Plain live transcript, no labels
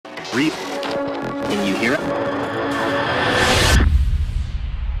Can you hear it?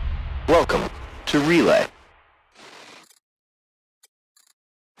 Welcome to Relay.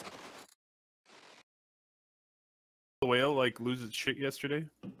 The whale like loses shit yesterday.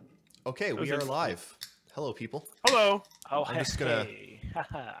 Okay, we are live. Hello, people. Hello. Oh, I'm just gonna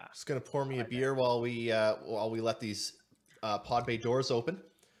pour me a beer while we let these pod bay doors open.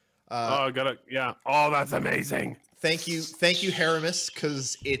 Oh, I got it. Yeah. Oh, that's amazing. Thank you, Haramis,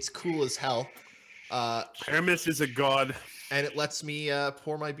 because it's cool as hell. Aramis is a god. And it lets me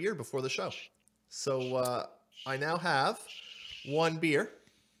pour my beer before the show. So I now have one beer.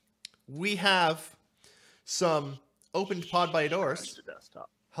 We have some opened pod by doors.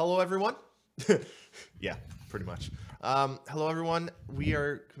 Hello, everyone. Yeah, pretty much. Hello, everyone. We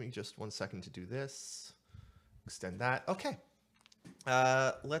are. Give me just 1 second to do this. Extend that. Okay.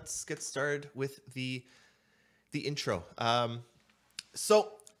 Let's get started with the intro.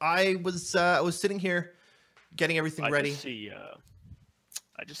 So I was sitting here getting everything ready.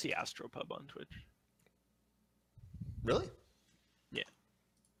 I just see Astropub on Twitch. Really? Yeah.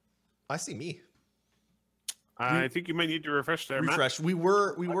 I see me. I think you might need to refresh there, Refresh. Matt.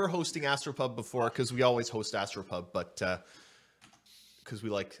 We were hosting Astropub before because we always host Astropub, but because we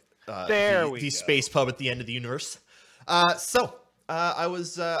like the space pub at the end of the universe. So I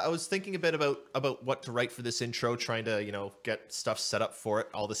was thinking a bit about what to write for this intro, trying to get stuff set up for it.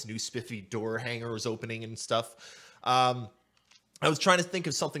 All this new spiffy door hanger was opening and stuff. I was trying to think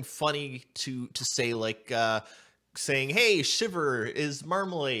of something funny to say, like saying, "Hey, Shiver is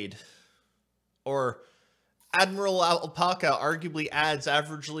marmalade," or Admiral Alpaca arguably adds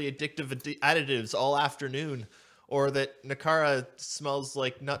averagely addictive additives all afternoon, or that Nakara smells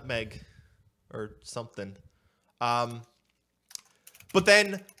like nutmeg, or something. But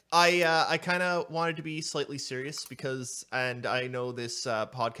then I kind of wanted to be slightly serious because, and I know this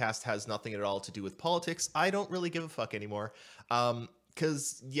podcast has nothing at all to do with politics. I don't really give a fuck anymore.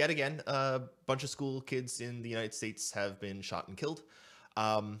 Because yet again, a bunch of school kids in the United States have been shot and killed.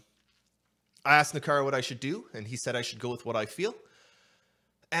 I asked Nakara what I should do, and he said I should go with what I feel.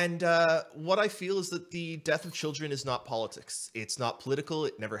 And what I feel is that the death of children is not politics. It's not political.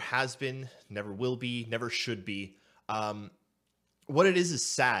 It never has been, never will be, never should be. What it is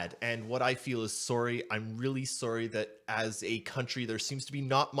sad, and what I feel is sorry. I'm really sorry that as a country, there seems to be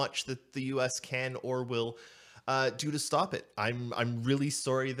not much that the U.S. can or will do to stop it. I'm really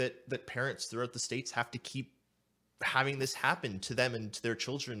sorry that parents throughout the states have to keep having this happen to them and to their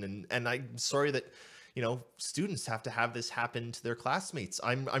children, and I'm sorry that students have to have this happen to their classmates.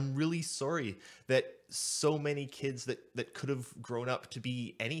 I'm really sorry that so many kids that could have grown up to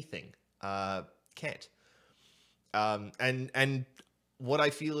be anything can't. And what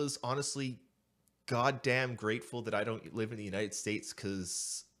I feel is honestly goddamn grateful that I don't live in the United States,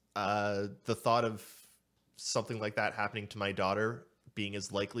 because the thought of something like that happening to my daughter being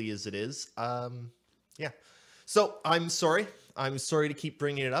as likely as it is, yeah. So I'm sorry. I'm sorry to keep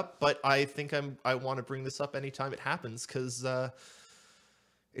bringing it up, but I think I want to bring this up anytime it happens, because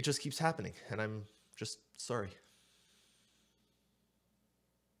it just keeps happening, and I'm just sorry.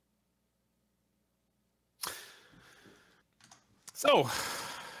 So,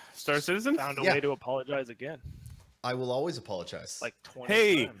 Star Citizen found a way to apologize again. I will always apologize. Like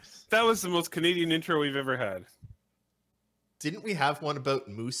 20 times. That was the most Canadian intro we've ever had. Didn't we have one about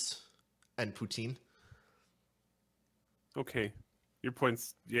moose and poutine? Okay, your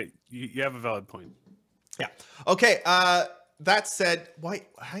point's you have a valid point. Yeah. Okay. That said,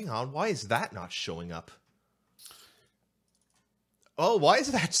 hang on. Why is that not showing up? Oh, why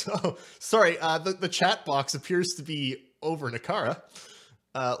is that so? Sorry. The chat box appears to be over Nakara.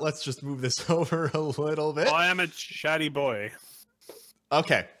 Let's just move this over a little bit. Well, I am a chatty boy.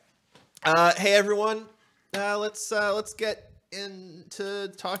 Okay. Hey everyone. Let's get into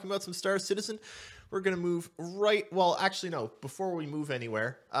talking about some Star Citizen. We're going to move right... Well, actually, no. Before we move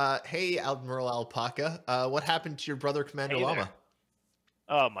anywhere, hey, Admiral Alpaca, what happened to your brother, Commander Llama?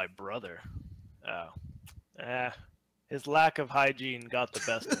 Oh, my brother. His lack of hygiene got the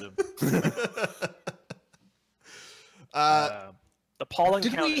best of him. The pollen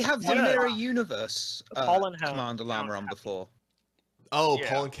Did we have the Mirror Universe pollen Commander Llama on before? Oh, yeah.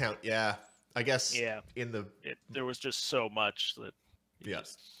 Pollen count, yeah. I guess in the... there was just so much that...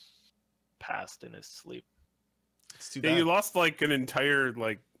 Yes. Passed in his sleep. It's too bad. You lost like an entire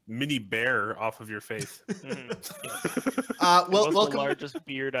mini bear off of your face. Well, welcome. The largest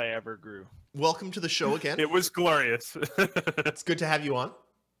beard I ever grew. Welcome to the show again. It was glorious. It's good to have you on.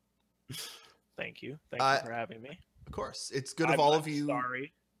 Thank you. Thank you for having me. Of course, it's good of all of you.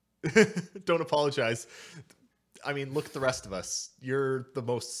 Sorry. Don't apologize. I mean, look at the rest of us. You're the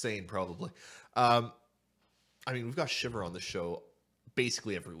most sane, probably. I mean, we've got Shiver on the show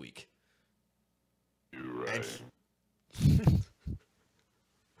basically every week. You're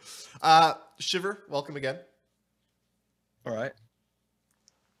right. Shiver, welcome again. All right.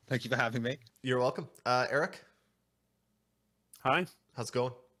 Thank you for having me. You're welcome. Eric, Hi. how's it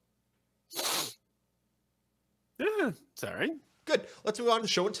going? Yeah, it's all right. Good. Let's move on to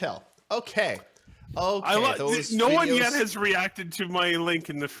show and tell. Okay. Those no one videos- yet has reacted to my link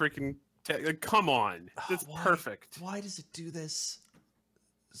in the freaking. Come on, that's Why? perfect. Why does it do this?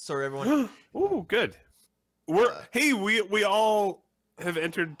 Sorry, everyone. Ooh, good. Hey, we all have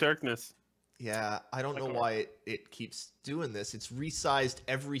entered darkness. Yeah, I don't know why it keeps doing this. It's resized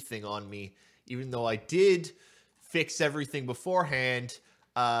everything on me, even though I did fix everything beforehand.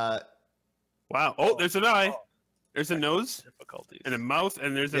 Wow. Oh, there's an eye. There's a nose Difficulties. and a mouth,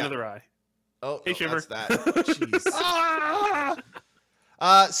 and there's another eye. Oh, Hey, no, Shiver. that's that.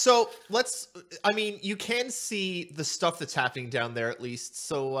 Jeez. So let's. I mean, you can see the stuff that's happening down there at least.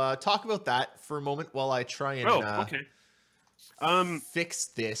 So talk about that for a moment while I try and okay. fix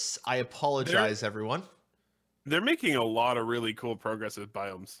this. I apologize, everyone. They're making a lot of really cool progress with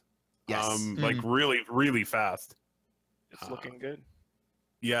biomes. Yes. Like really, really fast. It's looking good.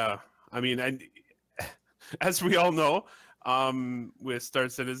 Yeah, I mean, and as we all know, with Star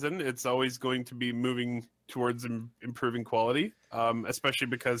Citizen, it's always going to be moving towards improving quality, especially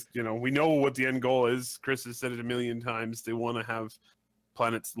because, you know, we know what the end goal is. Chris has said it a million times. They want to have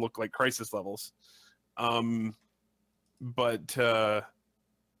planets look like Crisis levels. But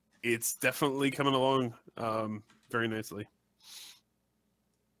it's definitely coming along very nicely.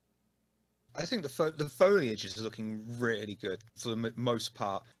 I think the foliage is looking really good for the most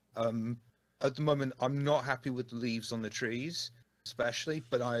part. At the moment, I'm not happy with the leaves on the trees, especially,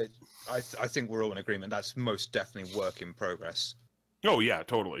 but I think we're all in agreement. That's most definitely work in progress. Oh yeah,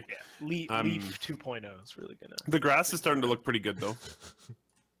 totally. Yeah. Leaf 2.0 is really gonna. The grass is starting to look pretty good though.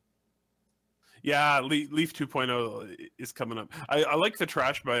 Yeah, Leaf 2.0 is coming up. I like the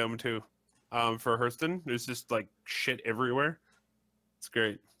trash biome too. For Hurston, there's just like shit everywhere. It's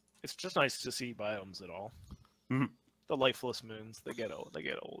great. It's just nice to see biomes at all. Mhm. The lifeless moons, they get old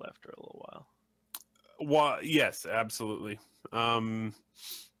after a little while. Well, yes, absolutely. You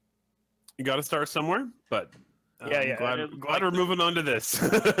got to start somewhere, but Yeah. Glad we're moving on to this.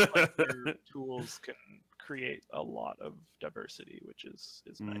 Like your tools can create a lot of diversity, which is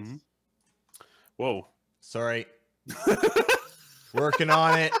nice. Mhm. Whoa. Sorry. Working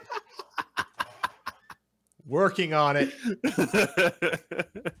on it. Working on it.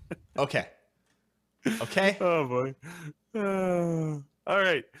 Okay. Okay. Oh boy. All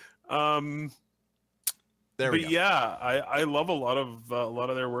right. There we But go. yeah, I love a lot of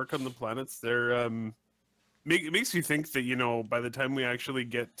their work on the planets. They're it makes you think that, you know, by the time we actually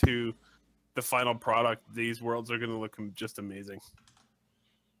get to the final product, these worlds are going to look just amazing.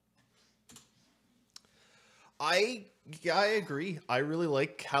 I agree. I really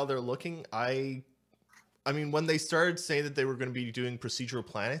like how they're looking. I mean, when they started saying that they were going to be doing procedural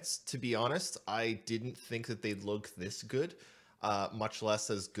planets, to be honest, I didn't think that they'd look this good, much less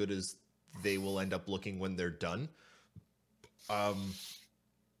as good as they will end up looking when they're done.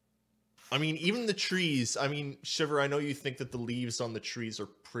 I mean, even the trees, I mean, Shiver, I know you think that the leaves on the trees are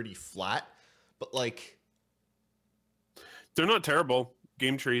pretty flat, but like... They're not terrible.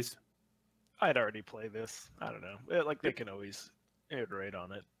 Game trees. I'd already play this. I don't know. Like they can always iterate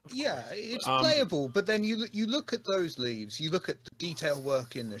on it. Yeah, it's playable, but then you look at those leaves, you look at the detail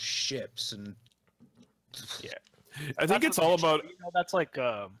work in the ships, and Yeah. I think it's all about... You know, that's like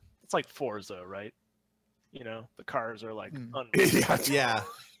it's like Forza, right? You know, the cars are like Yeah.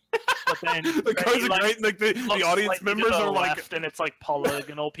 But then The cars are great, and like the audience members are like... left, and it's like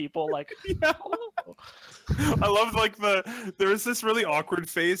polygonal people like Yeah. I love like there was this really awkward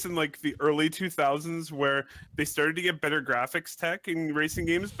phase in like the early 2000s where they started to get better graphics tech in racing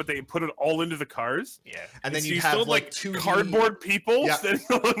games, but they put it all into the cars. Yeah. And then so you you have still like had, 2D... cardboard people Yeah. standing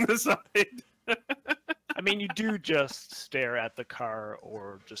along the side. I mean, you do just stare at the car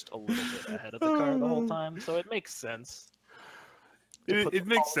or just a little bit ahead of the car the whole time, so it makes sense. It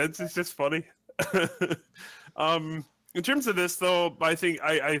makes sense. It's just funny. In terms of this, though, I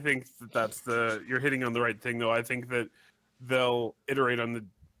think that's you're hitting on the right thing, though. I think that they'll iterate on the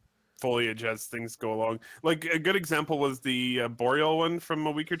foliage as things go along. Like a good example was the Boreal one from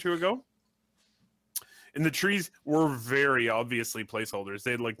a week or two ago. And the trees were very obviously placeholders.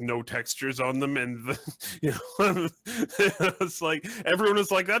 They had like no textures on them, and it's like everyone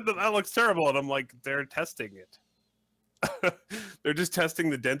was like, "That looks terrible," and I'm like, "They're testing it." They're just testing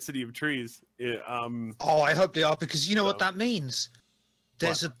the density of trees. Oh, I hope they are, because you know what that means.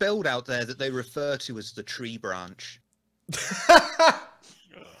 There's a build out there that they refer to as the tree branch.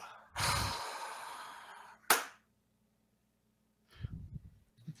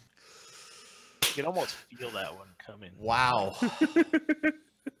 You can almost feel that one coming. Wow.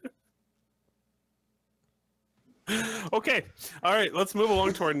 Okay, all right. Let's move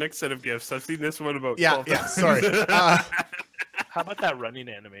along to our next set of gifts. I've seen this one about. Yeah, 12 yeah. times. Sorry. How about that running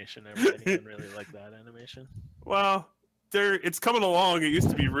animation? Anyone really like that animation? Well, it's coming along. It used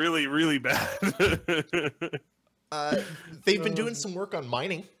to be really, really bad. They've been doing some work on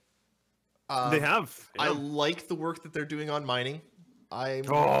mining. They have. Yeah. I like the work that they're doing on mining.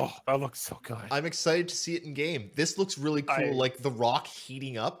 Oh, that looks so good. I'm excited to see it in game. This looks really cool, like the rock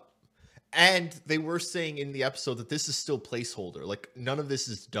heating up. And they were saying in the episode that this is still placeholder. Like, none of this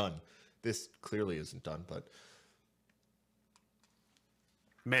is done. This clearly isn't done, but...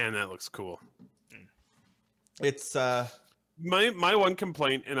 Man, that looks cool. It's, My one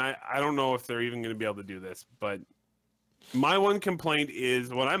complaint, and I don't know if they're even going to be able to do this, but my one complaint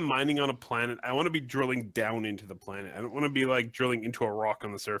is when I'm mining on a planet, I want to be drilling down into the planet. I don't want to be, like, drilling into a rock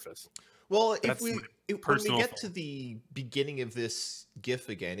on the surface. Well, when we get to the beginning of this GIF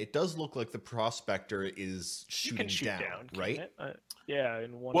again, it does look like the prospector is shooting down, right? Yeah.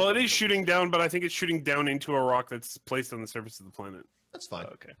 In one. Well, it is shooting down, but I think it's shooting down into a rock that's placed on the surface of the planet. That's fine.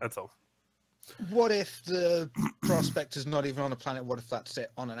 Okay, that's all. What if the prospector's not even on a planet? What if that's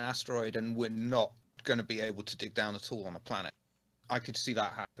it on an asteroid and we're not going to be able to dig down at all on a planet? I could see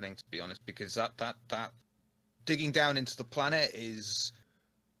that happening, to be honest, because that digging down into the planet is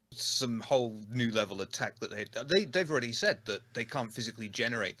some whole new level of tech that they've already said that they can't physically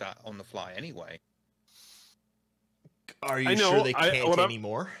generate that on the fly anyway. Are you sure they can't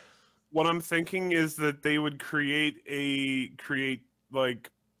anymore? What I'm thinking is that they would create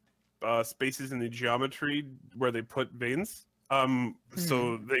spaces in the geometry where they put veins.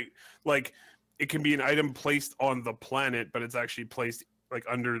 So they it can be an item placed on the planet, but it's actually placed like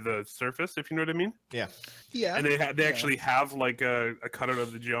under the surface, if you know what I mean. Yeah. Yeah. And they actually have like a cutout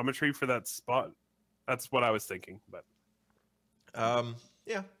of the geometry for that spot. That's what I was thinking. But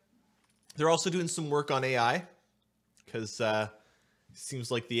yeah. They're also doing some work on AI because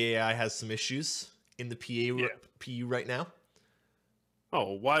seems like the AI has some issues in the PU right now.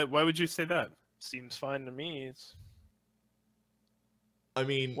 Oh, why would you say that? Seems fine to me. I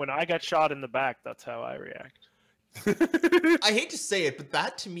mean, when I got shot in the back, that's how I react. I hate to say it, but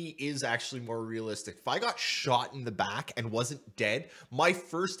that to me is actually more realistic. If I got shot in the back and wasn't dead, my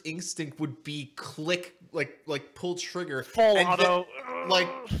first instinct would be click, like pull trigger, full auto.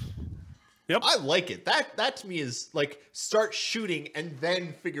 Yep. I like it. That to me is like start shooting and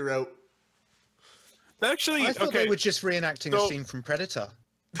then figure out. Actually, I thought they were just reenacting a scene from Predator.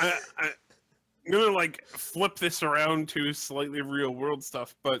 I'm gonna like flip this around to slightly real world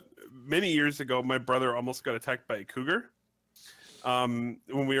stuff, but many years ago, my brother almost got attacked by a cougar when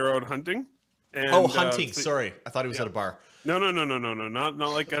we were out hunting. And, hunting. Sorry, I thought he was at a bar. No, not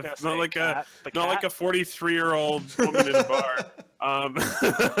like a 43-year-old woman in a bar.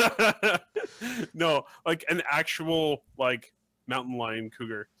 No, like an actual like mountain lion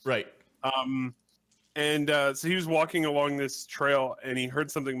cougar. Right. And so he was walking along this trail, and he heard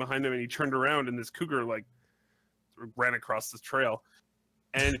something behind him, and he turned around, and this cougar like ran across this trail,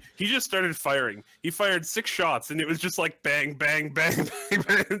 and he just started firing. He fired 6 shots, and it was just like bang, bang, bang, bang,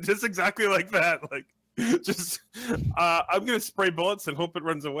 bang, just exactly like that. Like, just I'm gonna spray bullets and hope it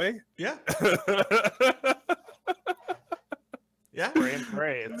runs away. Yeah. Yeah. Spray and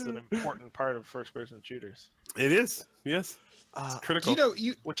pray. It's an important part of first-person shooters. It is. Yes. Critical.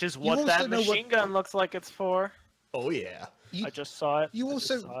 Which is what that machine gun looks like it's for. Oh yeah. I just saw it. You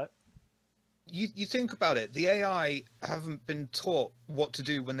think about it. The AI haven't been taught what to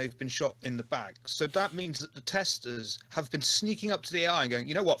do when they've been shot in the back. So that means that the testers have been sneaking up to the AI and going,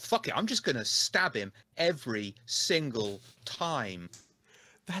 you know what? Fuck it. I'm just going to stab him every single time.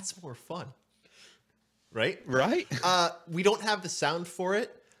 That's more fun. Right? Right? We don't have the sound for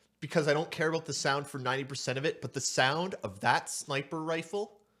it, because I don't care about the sound for 90% of it, but the sound of that sniper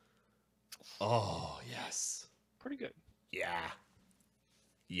rifle, oh, yes. Pretty good. Yeah.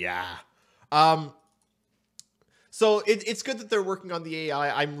 Yeah. So it's good that they're working on the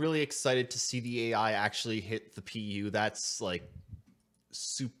AI. I'm really excited to see the AI actually hit the PU. That's, like,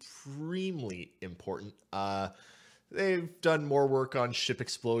 supremely important. They've done more work on ship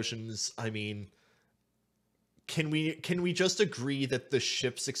explosions. I mean... Can we just agree that the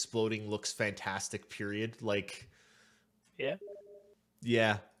ships exploding looks fantastic, period? Like,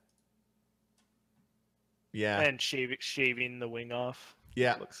 yeah. Yeah. And shaving the wing off.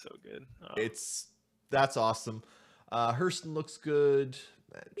 Yeah. It looks so good. Oh. That's awesome. Hurston looks good.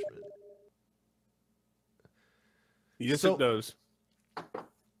 Management. Yes, it does.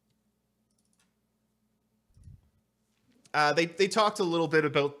 They talked a little bit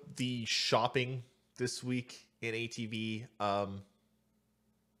about the shopping this week in ATV.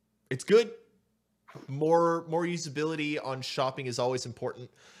 It's good. More usability on shopping is always important.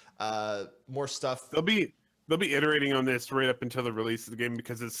 More stuff. They'll be iterating on this right up until the release of the game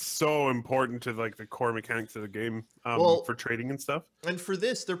because it's so important to like the core mechanics of the game for trading and stuff. And for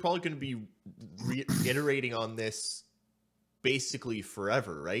this, they're probably going to be iterating on this basically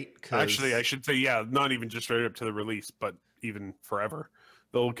forever, right? Actually, I should say, yeah, not even just right up to the release, but even forever.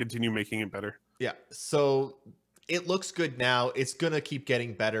 They'll continue making it better. Yeah. So it looks good now. It's going to keep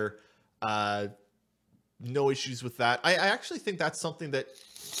getting better. No issues with that. I actually think that's something that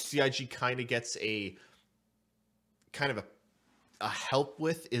CIG kind of gets a help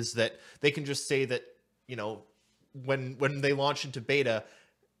with, is that they can just say that, you know, when they launch into beta,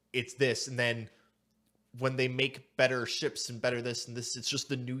 it's this, and then when they make better ships and better this and this, it's just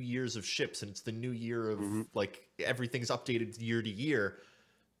the new years of ships, and it's the new year of like everything's updated year to year,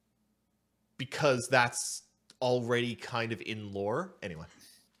 because that's already kind of in lore anyway.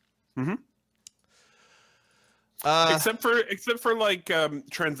 Except for like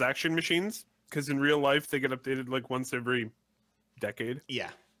transaction machines, because in real life they get updated like once every decade. Yeah,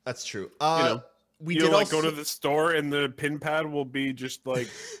 that's true. We did like go to the store and the pin pad will be just like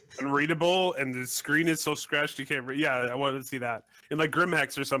unreadable, and the screen is so scratched you can't read. Yeah, I wanted to see that in like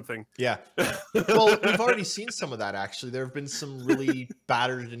Grimhex or something. Yeah. Well, we've already seen some of that actually. There have been some really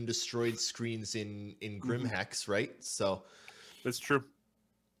battered and destroyed screens in Grimhex, right? So that's true.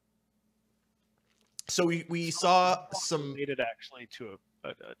 So we saw some related actually to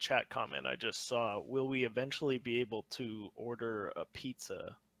a chat comment I just saw. Will we eventually be able to order a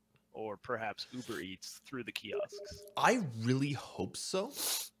pizza or perhaps Uber Eats through the kiosks? I really hope so.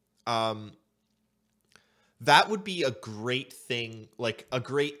 That would be a great thing, like a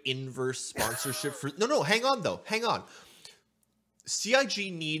great inverse sponsorship for... No, hang on, though. Hang on.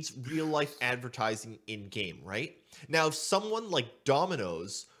 CIG needs real-life advertising in-game, right? Now, if someone like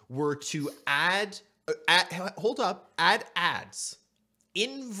Domino's were to add ads,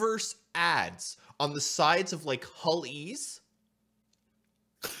 inverse ads on the sides of like Hull E's...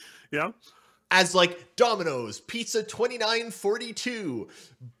 Yeah. As like Domino's pizza $29.42,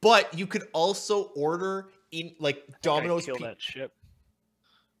 but you could also order in like Domino's that ship.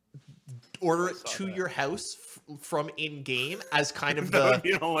 Order it to your house from in game as kind of that would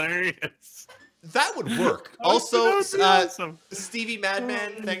be hilarious. That would work. Also, awesome. Stevie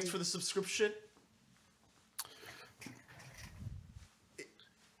Madman, thanks for the subscription.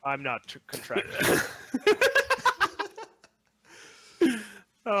 I'm not contracted.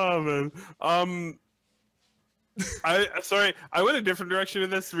 Oh man. I went a different direction with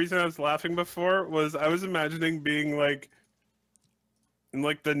this. The reason I was laughing before was I was imagining being like in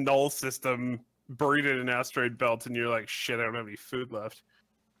like the null system, buried in an asteroid belt, and you're like, shit, I don't have any food left.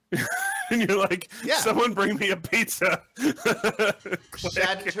 And you're like, yeah, someone bring me a pizza.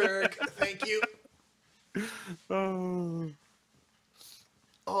 Shad Turk, thank you. Oh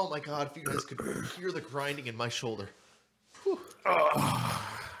my god, if you guys could hear the grinding in my shoulder.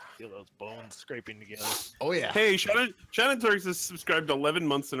 Feel those bones scraping together. Oh yeah. Hey, Shannon Turks has subscribed 11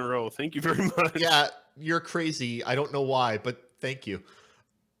 months in a row. Thank you very much. Yeah, you're crazy. I don't know why, but thank you.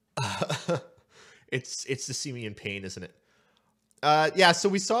 It's to see me in pain, isn't it? Yeah, so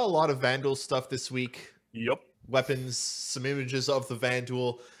we saw a lot of Vanduul stuff this week. Yep. Weapons, some images of the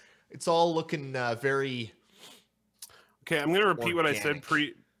Vanduul. It's all looking very... Okay, I'm going to repeat what I said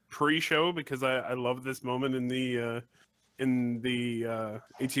pre-show because I love this moment in the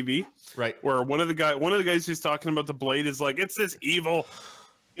ATV, right? Where one of the guys who's talking about the blade is like, it's this evil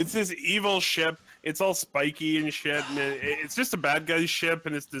ship. It's all spiky and shit, and it's just a bad guy's ship,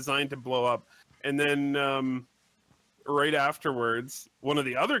 and it's designed to blow up. And then right afterwards, one of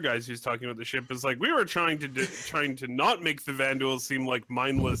the other guys who's talking about the ship is like, we were trying to not make the Vanduuls seem like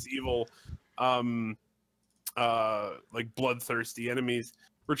mindless evil, like bloodthirsty enemies.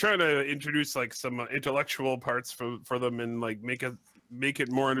 We're trying to introduce like some intellectual parts for them and like make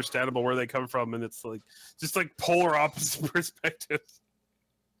it more understandable where they come from, and it's like just like polar opposite perspectives.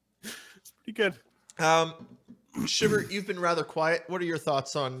 It's pretty good. Shiver, you've been rather quiet. What are your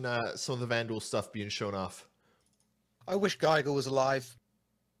thoughts on some of the Vanduul stuff being shown off? I wish Geiger was alive.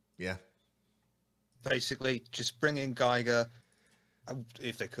 Yeah. Basically, just bring in Geiger,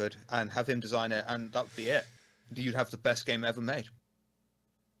 if they could, and have him design it, and that would be it. You'd have the best game ever made.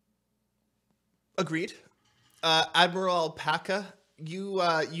 Agreed. Admiral Alpaca,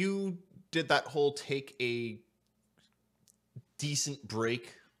 you did that whole take a decent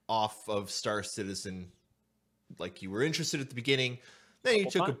break off of Star Citizen. Like, you were interested at the beginning, then you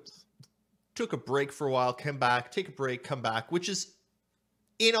took a break for a while, come back, take a break, come back, which is,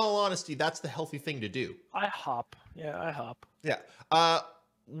 in all honesty, that's the healthy thing to do. I hop. Yeah.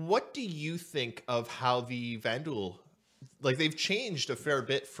 What do you think of how the Vanduul, like, they've changed a fair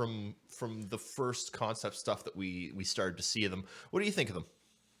bit from the first concept stuff that we started to see of them. What do you think of them?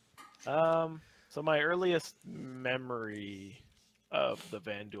 So my earliest memory of the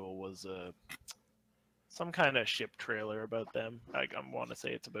Vanduul was some kind of ship trailer about them. I want to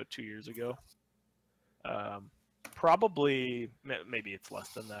say it's about 2 years ago. Probably, maybe it's less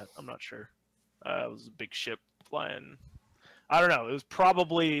than that. I'm not sure. It was a big ship flying. I don't know. It was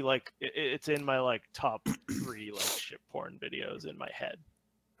probably like it's in my like top 3 like ship porn videos in my head.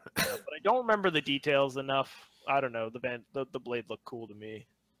 But I don't remember the details enough. I don't know. The blade looked cool to me.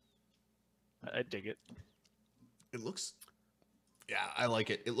 I dig it. It looks, yeah, I like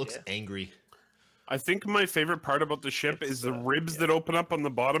it. It looks angry. I think my favorite part about the ship is the ribs that open up on the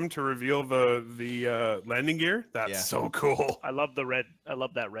bottom to reveal the landing gear. That's so cool. I love the red. I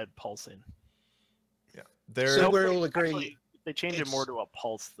love that red pulsing. Yeah, so we're all agreeing. Actually, they changed it more to a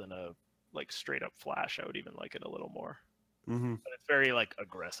pulse than a like straight up flash. I would even like it a little more. Mm-hmm. But it's very like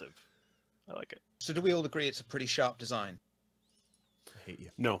aggressive. I like it. So do we all agree it's a pretty sharp design? I hate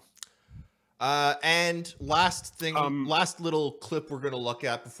you. No. And last thing, last little clip we're going to look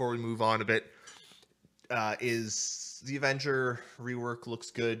at before we move on a bit is the Avenger rework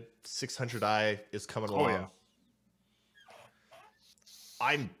looks good. 600i is coming along. Yeah.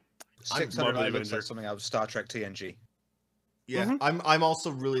 I'm 600i looks like something out of Star Trek TNG. Yeah, I'm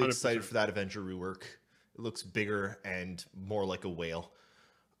also really excited for that Avenger rework. It looks bigger and more like a whale,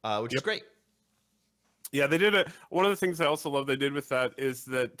 which is great. Yeah, they did one of the things I also love they did with that is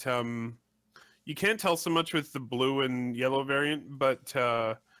that you can't tell so much with the blue and yellow variant, but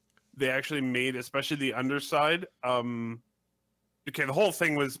they actually made, especially the underside. Okay, the whole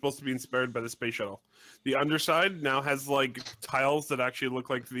thing was supposed to be inspired by the space shuttle. The underside now has like tiles that actually look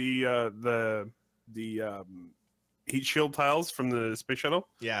like the heat shield tiles from the space shuttle.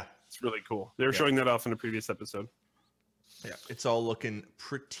 Yeah, it's really cool. They were showing that off in a previous episode. Yeah, it's all looking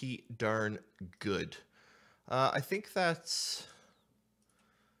pretty darn good. I think that's.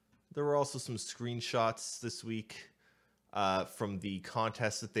 There were also some screenshots this week from the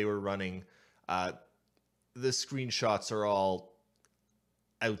contest that they were running. The screenshots are all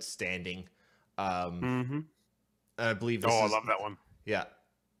outstanding. I believe. I love that one. Yeah,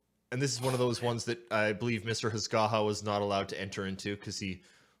 and this is one of those ones that I believe Mr. Hizgaha was not allowed to enter into because he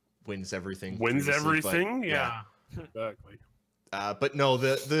wins everything. Wins everything, yeah. Exactly. But no,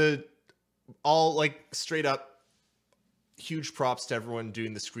 the all like straight up. Huge props to everyone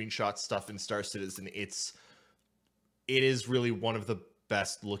doing the screenshot stuff in Star Citizen. It is really one of the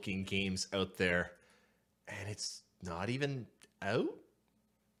best looking games out there, and it's not even out.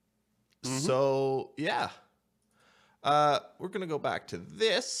 So yeah, we're gonna go back to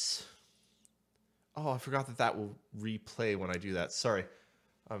this. Oh, I forgot that will replay when I do that. Sorry,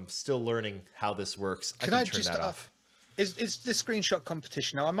 I'm still learning how this works. Can I turn that off? Is the screenshot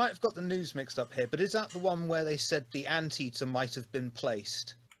competition, now I might have got the news mixed up here, but is that the one where they said the anteater might have been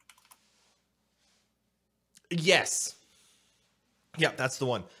placed? Yes. Yeah, that's the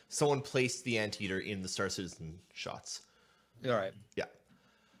one. Someone placed the anteater in the Star Citizen shots. All right. Yeah.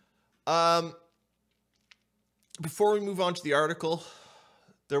 Before we move on to the article,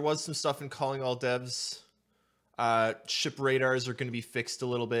 there was some stuff in Calling All Devs. Ship radars are going to be fixed a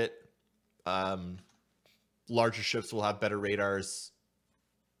little bit. Larger ships will have better radars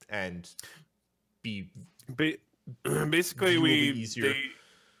and be basically easier.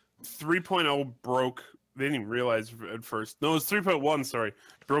 3.0 broke. They didn't even realize at first. No, it was 3.1. Sorry,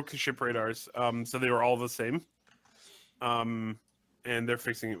 broke the ship radars. So they were all the same. And they're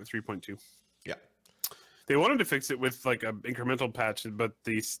fixing it with 3.2. Yeah, they wanted to fix it with like an incremental patch, but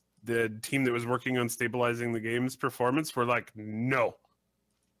the team that was working on stabilizing the game's performance were like, "No,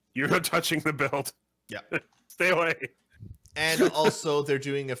 you're not touching the build." Yeah. Stay away. And also, they're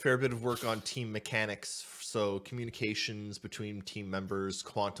doing a fair bit of work on team mechanics. So communications between team members,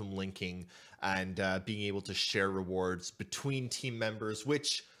 quantum linking, and being able to share rewards between team members,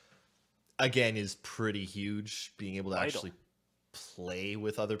 which, again, is pretty huge. Being able to actually play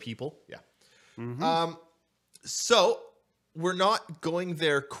with other people. Yeah. So we're not going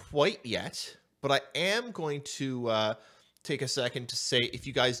there quite yet, but I am going to... take a second to say, if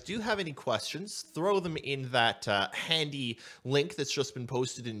you guys do have any questions, throw them in that handy link that's just been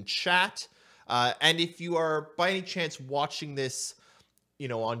posted in chat. And if you are by any chance watching this,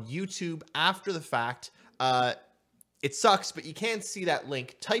 on YouTube after the fact, it sucks, but you can see that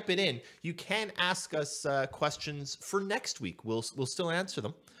link. Type it in. You can ask us questions for next week. We'll still answer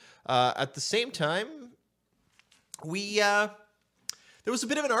them. At the same time, there was a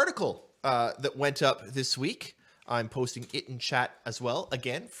bit of an article that went up this week. I'm posting it in chat as well,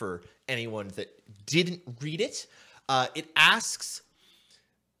 again, for anyone that didn't read it. It asks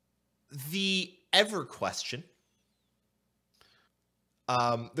the ever question.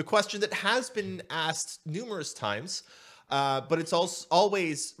 The question that has been asked numerous times, but it's also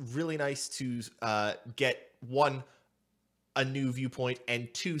always really nice to get, one, a new viewpoint,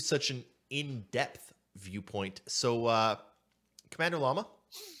 and two, such an in-depth viewpoint. So, Commander Llama,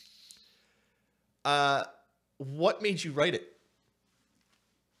 what made you write it?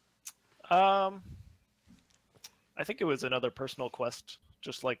 I think it was another personal quest,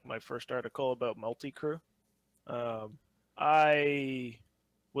 just like my first article about multi-crew. I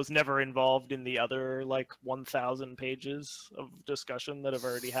was never involved in the other 1,000 pages of discussion that have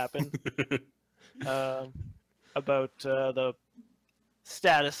already happened about the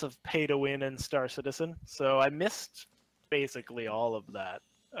status of pay to win and Star Citizen. So I missed basically all of that.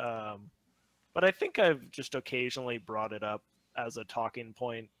 But I think I've just occasionally brought it up as a talking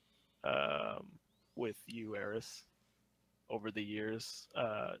point with you, Eris, over the years,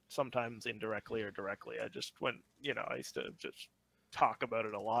 sometimes indirectly or directly. I just I used to just talk about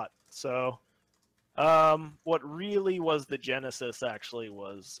it a lot. So what really was the genesis actually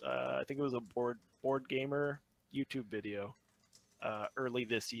was, I think it was a board gamer YouTube video early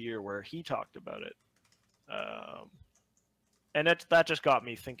this year where he talked about it. And that just got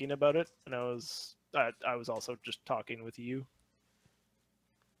me thinking about it. And I was also just talking with you.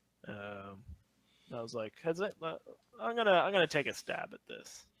 I was like, I'm gonna take a stab at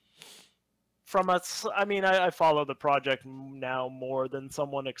this. I follow the project now more than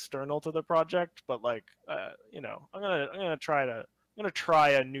someone external to the project, but I'm gonna try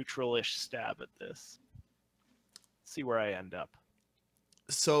a neutral-ish stab at this. See where I end up.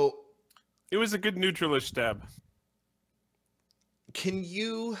 So, it was a good neutral-ish stab. Can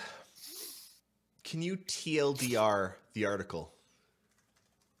you TLDR the article?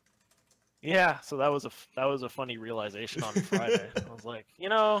 Yeah, so that was a funny realization on Friday. I was like,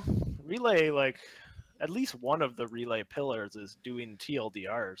 Relay, at least one of the Relay pillars is doing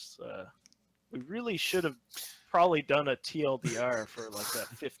TLDRs. We really should have probably done a TLDR for that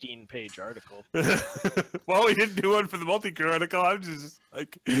 15-page article. Well, we didn't do one for the multi-crew article. I'm just I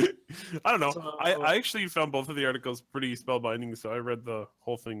don't know. So, I actually found both of the articles pretty spellbinding, so I read the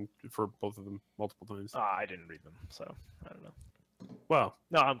whole thing for both of them multiple times. I didn't read them, so I don't know. Well,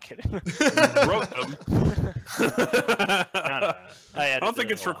 no, I'm kidding. Wrote them. No. I don't think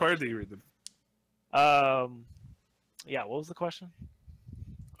it's required that you read them. Yeah. What was the question?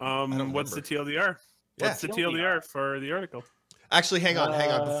 What's the TLDR? What's the TLDR for the article? Actually, hang on.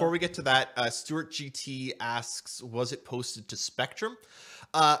 Before we get to that, Stuart GT asks, was it posted to Spectrum?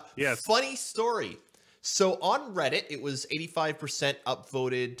 Yes. Funny story. So on Reddit, it was 85%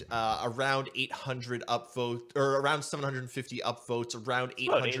 upvoted, around 800 upvote, or around 750 upvotes, around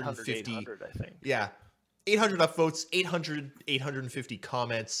 850. 800, I think. Yeah. 800 upvotes, 850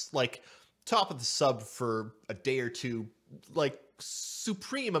 comments, top of the sub for a day or two,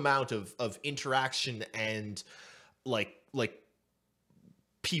 supreme amount of interaction and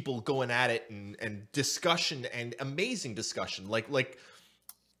people going at it and discussion and amazing discussion.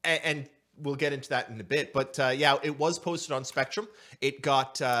 And we'll get into that in a bit, but yeah, it was posted on Spectrum. It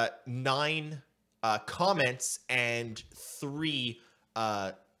got 9 comments and 3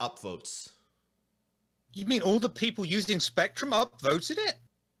 upvotes. You mean all the people using Spectrum upvoted it?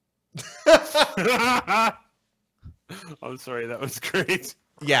 I'm sorry, that was great.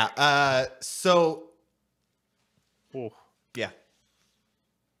 Yeah. So. Oh. Yeah.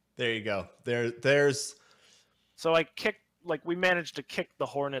 There you go. There's. So I kicked. We managed to kick the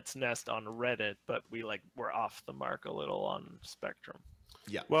hornet's nest on Reddit, but we were off the mark a little on Spectrum.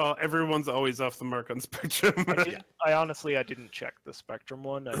 Yeah. Well, everyone's always off the mark on Spectrum. I honestly didn't check the Spectrum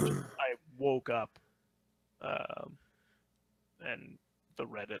one. I woke up, and the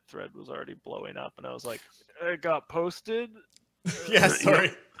Reddit thread was already blowing up, and I was like, it got posted. Yeah,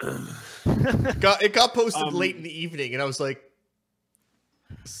 sorry. It got posted late in the evening, and I was like,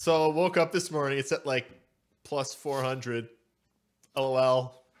 so I woke up this morning. It's at plus 400.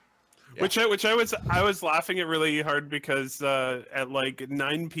 LOL. Yeah. Which I was laughing at really hard because at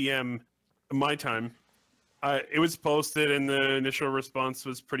 9 p.m. my time, It was posted, and the initial response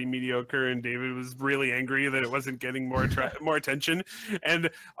was pretty mediocre. And David was really angry that it wasn't getting more attention. And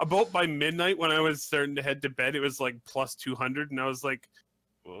about by midnight, when I was starting to head to bed, it was like plus 200, and I was like,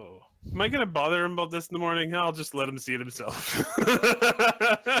 "Whoa, am I gonna bother him about this in the morning? I'll just let him see it himself."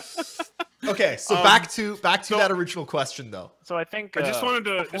 Okay, so back to that original question though. So I think I just wanted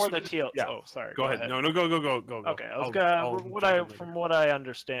to before the TL. yeah. Oh, sorry. Go ahead. No, go. Okay, I was I'll from what I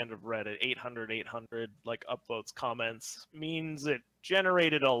understand of Reddit, 800 like upvotes, comments means it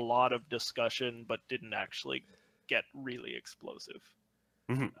generated a lot of discussion, but didn't actually get really explosive.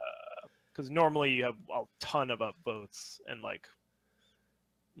 Because normally you have a ton of upvotes and like,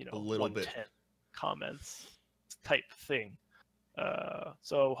 a little bit 110 comments type thing.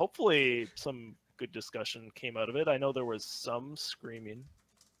 So hopefully some good discussion came out of it. I know there was some screaming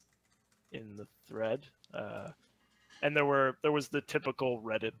in the thread, and there was the typical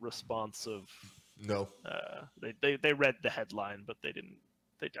Reddit response of no. They read the headline, but they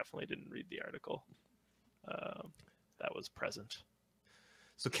definitely didn't read the article. That was present.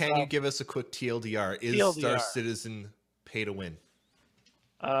 So can you give us a quick TLDR? Is TLDR. Star Citizen pay to win?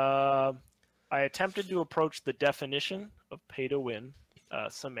 I attempted to approach the definition of pay to win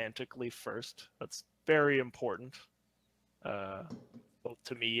semantically first. That's very important, both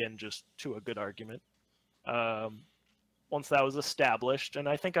to me and just to a good argument. Once that was established, and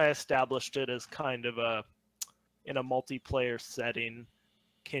I think I established it as kind of in a multiplayer setting,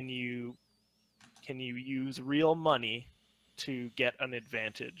 can you use real money to get an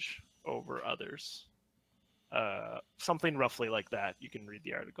advantage over others? Something roughly like that. You can read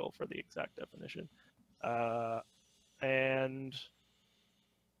the article for the exact definition. And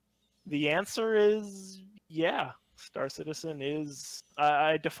the answer is yeah. Star Citizen is...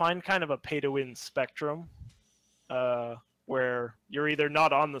 I define kind of a pay-to-win spectrum, where you're either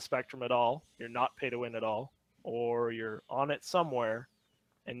not on the spectrum at all, you're not pay-to-win at all, or you're on it somewhere,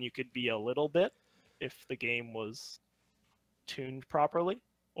 and you could be a little bit if the game was tuned properly,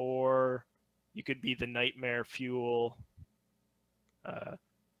 or you could be the nightmare fuel,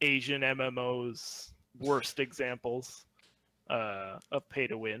 Asian MMOs, worst examples of pay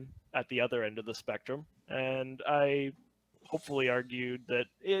to win at the other end of the spectrum. And I hopefully argued that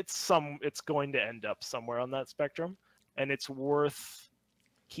it's going to end up somewhere on that spectrum, and it's worth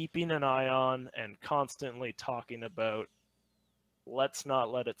keeping an eye on and constantly talking about. Let's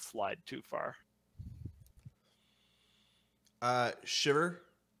not let it slide too far. Shiver.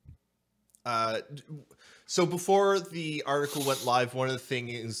 So before the article went live, one of the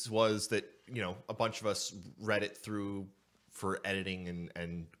things was that, a bunch of us read it through for editing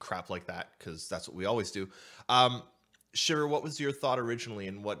and crap like that, because that's what we always do. Shiver, what was your thought originally,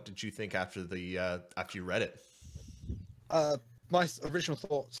 and what did you think after you read it? My original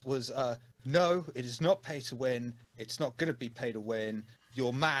thoughts was, no, it is not pay to win. It's not going to be pay to win.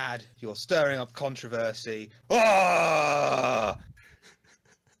 You're mad. You're stirring up controversy. Ah!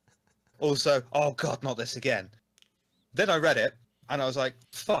 Also, oh god, not this again. Then I read it, and I was like,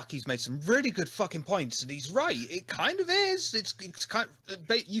 fuck, he's made some really good fucking points, and he's right. It kind of is. It's kind of,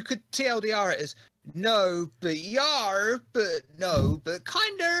 but you could TLDR it as, no, but yar, but no, but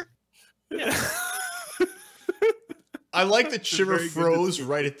kinder. Yeah. I like that Shiver froze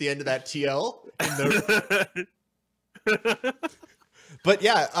right at the end of that TL. But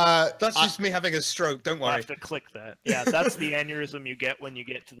yeah, that's just me having a stroke. Don't worry. I have to click that. Yeah, that's the aneurysm you get when you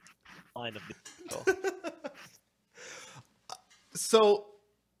get to the line of the. So,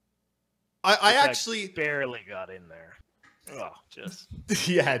 I actually barely got in there. Oh, just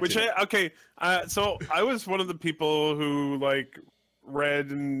yeah. So I was one of the people who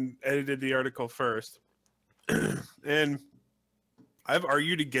read and edited the article first. And I've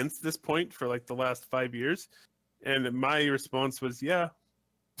argued against this point for the last 5 years, and my response was, yeah,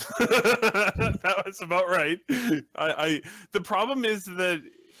 that was about right. The problem is that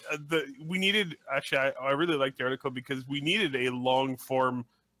we needed, actually, I really liked the article because we needed a long form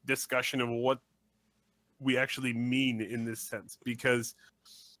discussion of what we actually mean in this sense, because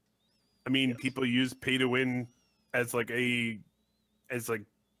people use pay to win as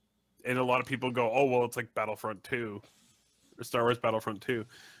and a lot of people go, oh, well, it's like Battlefront 2 or Star Wars Battlefront 2,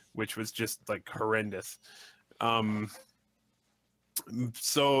 which was just horrendous.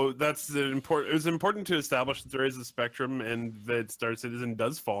 So that's it was important to establish that there is a spectrum, and that Star Citizen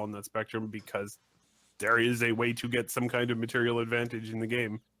does fall in that spectrum because there is a way to get some kind of material advantage in the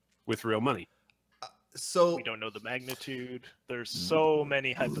game with real money. So we don't know the magnitude. There's so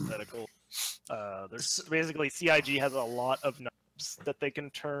many hypotheticals. There's basically CIG has a lot of knobs that they can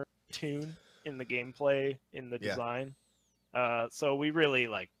tune in the gameplay, in the design. So we really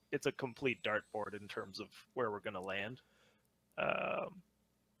it's a complete dartboard in terms of where we're going to land. Yeah,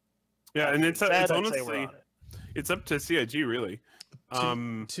 and it's honestly we're on it. It's up to CIG really.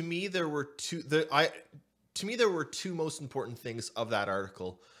 To me, there were two most important things of that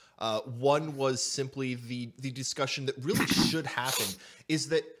article. One was simply the discussion that really should happen is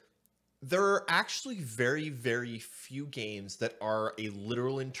that there are actually very, very few games that are a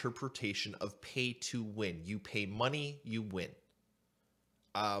literal interpretation of pay to win. You pay money, you win.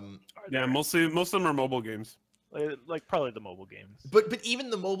 Yeah, most of them are mobile games. Like probably the mobile games. But even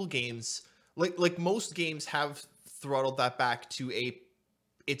the mobile games, like most games have throttled that back to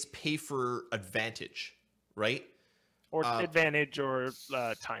it's pay for advantage, right? Or advantage or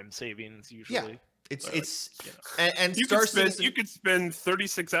time savings usually. Yeah. It's you know. and You Star could spend Citizen, you could spend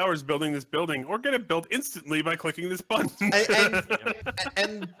 36 hours building this building, or get it built instantly by clicking this button.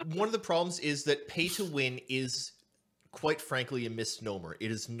 and one of the problems is that pay to win is, quite frankly, a misnomer.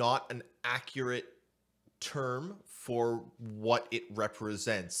 It is not an accurate term for what it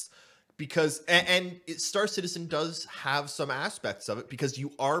represents, because Star Citizen does have some aspects of it, because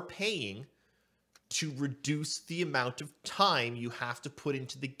you are paying to reduce the amount of time you have to put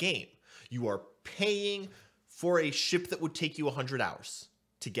into the game. You are paying for a ship that would take you 100 hours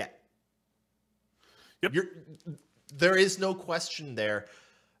to get. Yep. There is no question there.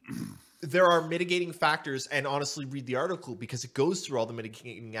 There are mitigating factors, and honestly, read the article because it goes through all the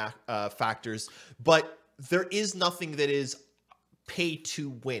mitigating factors, but there is nothing that is pay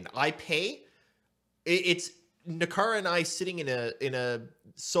to win. I pay. It's Nakara and I sitting in a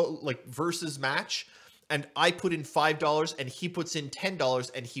versus match, and I put in $5 and he puts in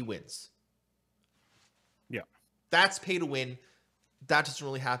 $10 and he wins. Yeah. That's pay to win. That doesn't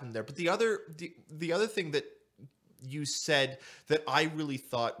really happen there. But the other thing that you said that I really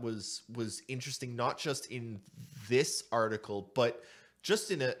thought was interesting, not just in this article, but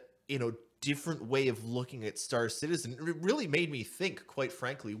just in a different way of looking at Star Citizen, it really made me think, quite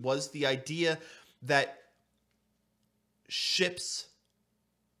frankly, was the idea that ships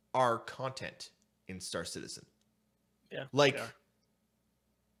are content in Star Citizen. Yeah. Like, they are.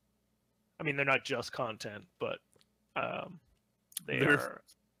 I mean, they're not just content, but they are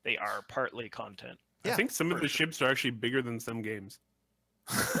partly content. I think some of the ships are actually bigger than some games.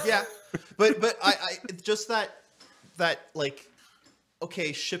 Yeah, but I just that like,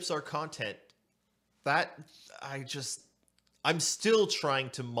 okay, ships are content. That I'm still trying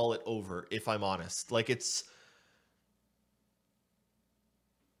to mull it over, if I'm honest. Like, it's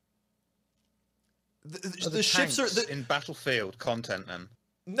the ships are in Battlefield content then.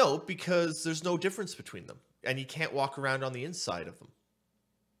 No, because there's no difference between them, and you can't walk around on the inside of them.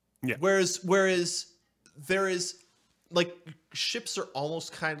 Yeah. Whereas there is, like, ships are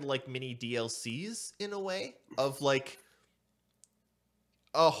almost kind of like mini DLCs in a way, of like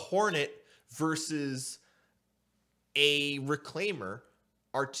a Hornet versus a Reclaimer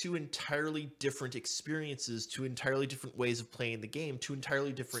are two entirely different experiences, two entirely different ways of playing the game, two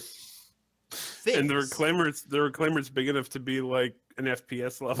entirely different things. And the Reclaimer's big enough to be like an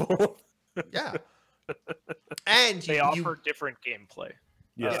FPS level. Yeah. And they offer different gameplay.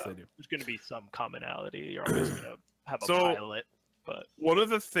 Yes, they do. There's going to be some commonality. You're always going to have a pilot. But one of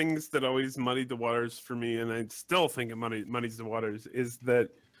the things that always muddied the waters for me, and I still think it muddies the waters, is that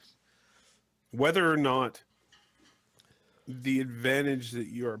whether or not the advantage that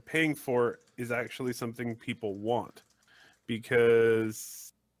you are paying for is actually something people want,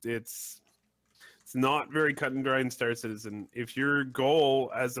 because it's not very cut and dry in Star Citizen. If your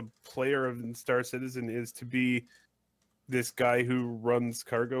goal as a player of Star Citizen is to be this guy who runs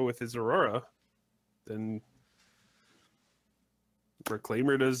cargo with his Aurora, then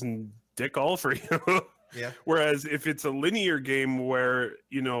Reclaimer doesn't dick all for you. Yeah. Whereas if it's a linear game where,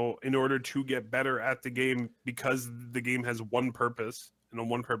 in order to get better at the game, because the game has one purpose and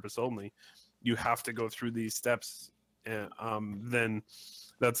one purpose only, you have to go through these steps, then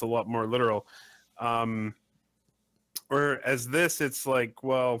that's a lot more literal. Whereas this, it's like,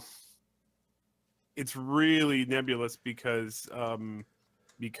 well, it's really nebulous because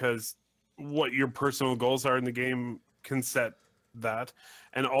what your personal goals are in the game can set that.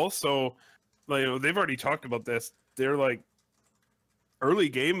 And also, they've already talked about this. They're like, early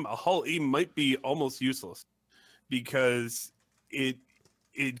game, a Hull E might be almost useless because it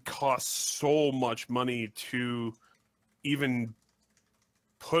costs so much money to even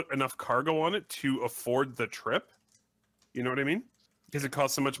put enough cargo on it to afford the trip. You know what I mean? Because it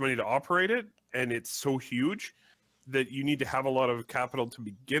costs so much money to operate it, and it's so huge that you need to have a lot of capital to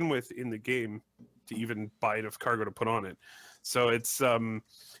begin with in the game to even buy enough cargo to put on it. So it's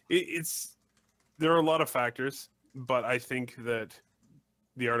there are a lot of factors, but I think that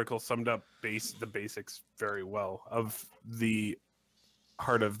the article summed up the basics very well of the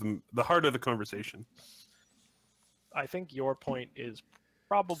heart of the conversation. I think your point is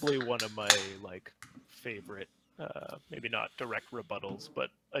probably one of my like favorite, maybe not direct rebuttals, but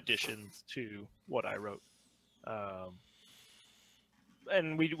additions to what I wrote.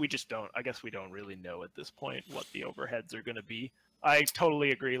 And we just don't. I guess we don't really know at this point what the overheads are going to be. I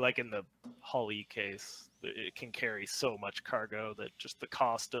totally agree. Like in the Hull-E case, it can carry so much cargo that just the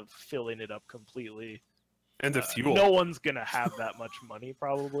cost of filling it up completely, and the fuel. No one's going to have that much money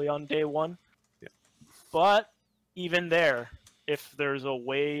probably on day one. Yeah. But even there, if there's a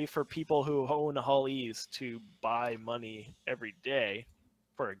way for people who own Hull-E's to buy money every day,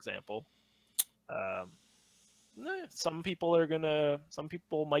 for example, some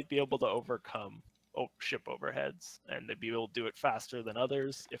people might be able to overcome ship overheads, and they'd be able to do it faster than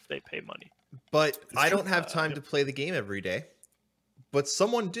others if they pay money. But I don't have time to play the game every day. But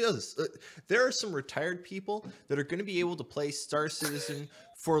someone does. There are some retired people that are going to be able to play Star Citizen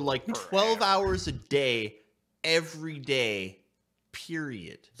for like 12 hours a day, every day,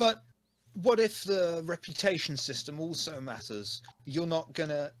 period. But what if the reputation system also matters? You're not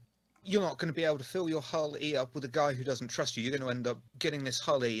gonna be able to fill your Hull-E up with a guy who doesn't trust you. You're going to end up getting this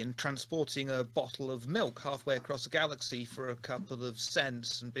Hull-E and transporting a bottle of milk halfway across the galaxy for a couple of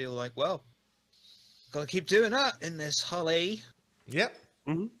cents and be like, well, gotta keep doing that in this Hull-E. Yep.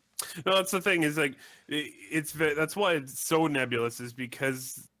 Mm-hmm. No, that's the thing, is like, that's why it's so nebulous, is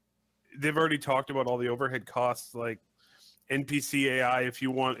because they've already talked about all the overhead costs, like NPC AI, if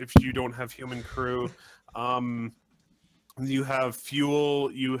you don't have human crew, you have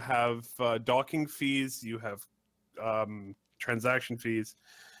fuel, you have docking fees, you have transaction fees,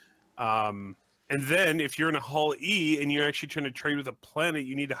 and then if you're in a Hull-E and you're actually trying to trade with a planet,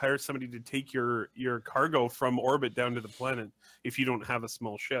 you need to hire somebody to take your cargo from orbit down to the planet if you don't have a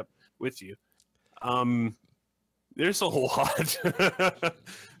small ship with you. There's a lot.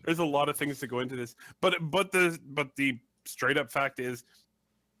 There's a lot of things that go into this, but the straight up fact is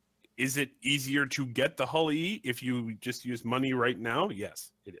it easier to get the Hull-E if you just use money right now?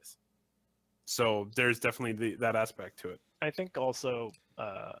 Yes, it is. So there's definitely that aspect to it. I think also,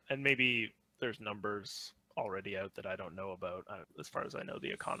 and maybe there's numbers already out that I don't know about. As far as I know,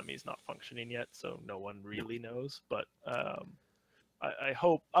 the economy is not functioning yet, so no one really knows. But I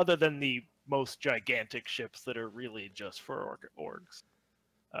hope, other than the most gigantic ships that are really just for orgs,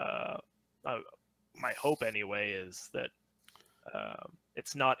 my hope anyway is that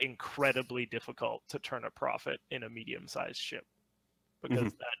it's not incredibly difficult to turn a profit in a medium-sized ship,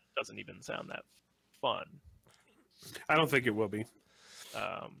 because that doesn't even sound that fun. I don't think it will be.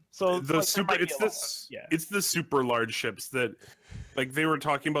 So it's the super large ships that, like, they were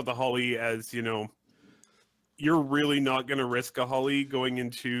talking about the Hull-E as, you're really not going to risk a Hull-E going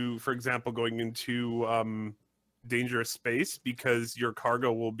into dangerous space, because your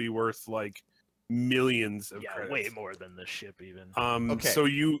cargo will be worth like millions of credits. Way more than the ship even. Okay. So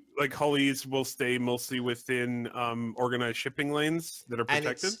you, like, Hull-E's will stay mostly within organized shipping lanes that are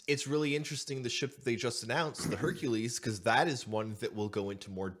protected. And it's really interesting, the ship that they just announced, the Hercules, because that is one that will go into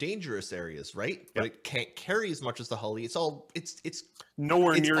more dangerous areas, right? Yep. But it can't carry as much as the Hull-E. It's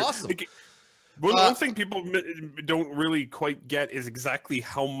nowhere near awesome. One thing people don't really quite get is exactly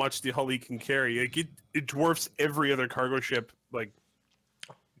how much the Hull-E can carry. Like, it dwarfs every other cargo ship, like,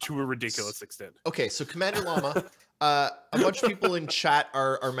 to a ridiculous extent. Okay, so Commander Llama, a bunch of people in chat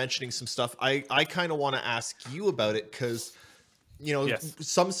are mentioning some stuff. I kind of want to ask you about it, because, yes,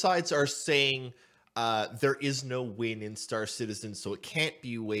 some sides are saying there is no win in Star Citizen, so it can't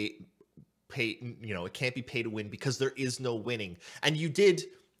be it can't be pay to win because there is no winning. And you did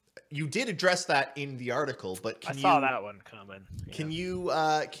address that in the article, but I saw that one coming. Yeah. Can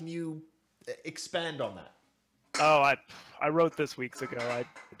you expand on that? Oh, I wrote this weeks ago. I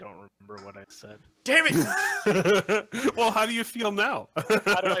don't remember what I said. Damn it! Well, how do you feel now?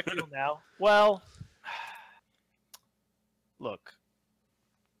 How do I feel now? Well, look,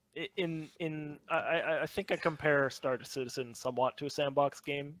 I think I compare Star Citizen somewhat to a sandbox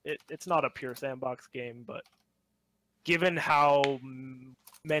game. It's not a pure sandbox game, but given how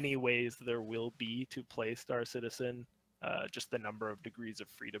many ways there will be to play Star Citizen, just the number of degrees of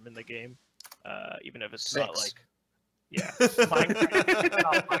freedom in the game, even if it's not like,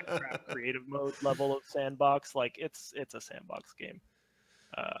 Minecraft creative mode level of sandbox, like it's a sandbox game.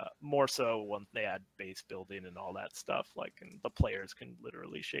 More so when they add base building and all that stuff, like, and the players can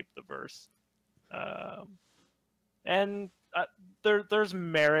literally shape the verse. And there's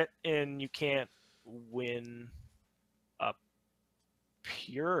merit in, you can't win a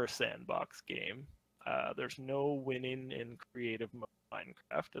pure sandbox game. There's no winning in creative mode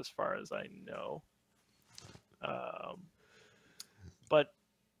Minecraft, as far as I know. But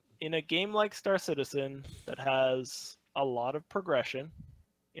in a game like Star Citizen that has a lot of progression,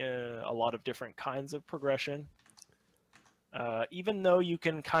 a lot of different kinds of progression, even though you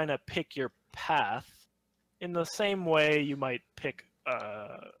can kind of pick your path in the same way you might pick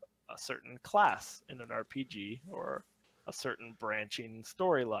a certain class in an RPG, or a certain branching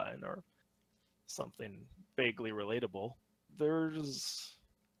storyline, or something vaguely relatable, there's,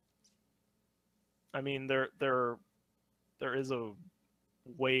 I mean, there is a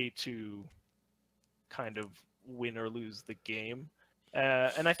way to kind of win or lose the game.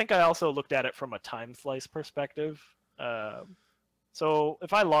 And I think I also looked at it from a time slice perspective. So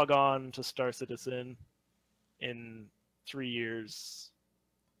if I log on to Star Citizen in 3 years,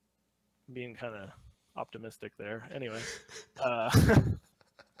 being kind of optimistic there. Anyway,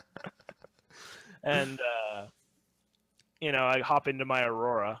 and you know, I hop into my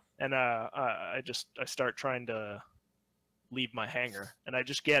Aurora, and I start trying to leave my hangar, and I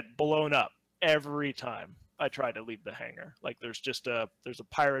just get blown up every time I try to leave the hangar. Like there's a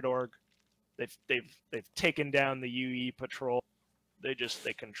pirate org. They've taken down the UE patrol. They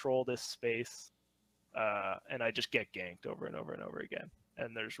control this space, and I just get ganked over and over and over again.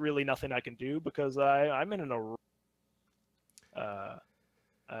 And there's really nothing I can do because I'm in an Aurora.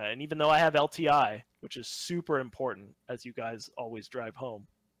 And even though I have LTI, which is super important as you guys always drive home,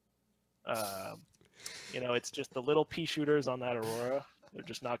 you know, it's just the little pea shooters on that Aurora. They're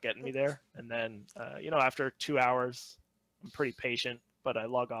just not getting me there. And then, you know, after 2 hours, I'm pretty patient, but I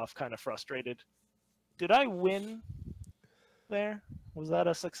log off kind of frustrated. Did I win there? Was that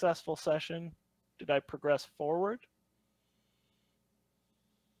a successful session? Did I progress forward?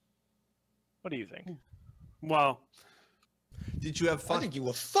 What do you think? Well, did you have fun? I think you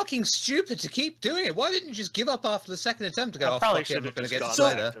were fucking stupid to keep doing it. Why didn't you just give up after the second attempt to go, probably fuck it, I'm not going to get So,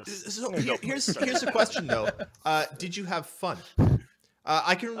 later. here's a question though. Did you have fun?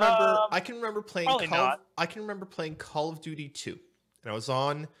 I can remember playing Call of Duty 2. And I was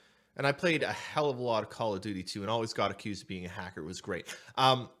on, and I played a hell of a lot of Call of Duty 2 and always got accused of being a hacker. It was great.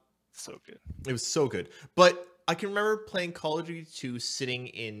 So good. It was so good. But I can remember playing Call of Duty 2 sitting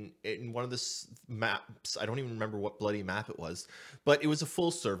in one of the maps. I don't even remember what bloody map it was, but it was a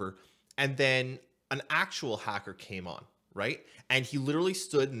full server. And then an actual hacker came on, right? And he literally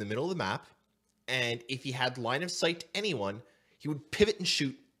stood in the middle of the map. And if he had line of sight to anyone, he would pivot and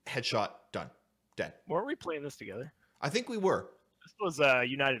shoot, headshot, done, dead. Weren't we playing this together? I think we were. This was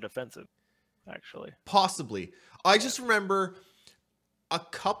United Offensive, actually. Possibly. I just remember a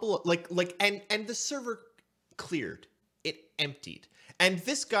couple of, and the server cleared. It emptied. And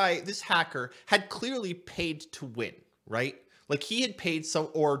this hacker had clearly paid to win, right? Like he had paid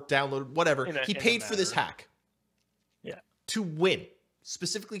or downloaded, whatever. He paid for this hack. Yeah. To win.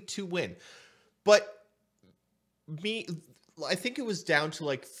 Specifically to win. But I think it was down to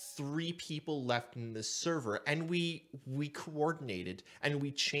like 3 people left in this server, and we coordinated and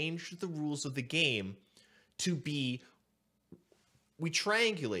we changed the rules of the game to be, we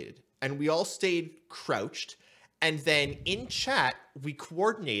triangulated and we all stayed crouched, and then in chat we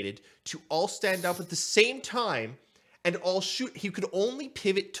coordinated to all stand up at the same time and all shoot. He could only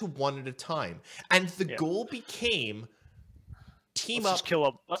pivot to one at a time, and the goal became team up,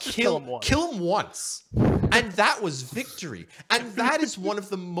 kill him once. And that was victory. And that is one of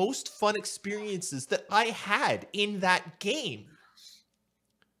the most fun experiences that I had in that game.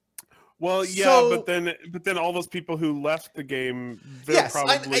 Well, yeah, but then all those people who left the game, they're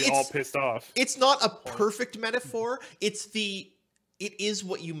probably all pissed off. It's not a perfect metaphor. It is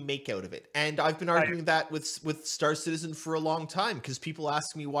what you make out of it. And I've been arguing that with Star Citizen for a long time, because people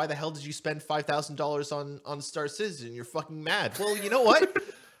ask me, why the hell did you spend $5,000 on Star Citizen? You're fucking mad. Well, you know what?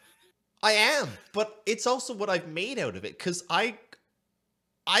 I am, but it's also what I've made out of it, because I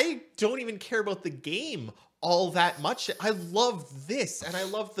don't even care about the game all that much. I love this, and I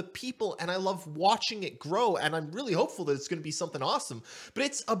love the people, and I love watching it grow, and I'm really hopeful that it's going to be something awesome, but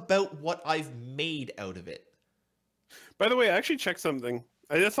it's about what I've made out of it. By the way, I actually checked something.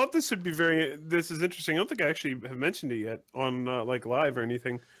 I thought this would be this is interesting. I don't think I actually have mentioned it yet on like live or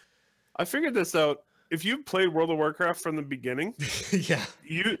anything. I figured this out. If you've played World of Warcraft from the beginning, yeah,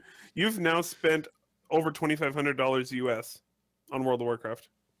 you've now spent over $2,500 US on World of Warcraft.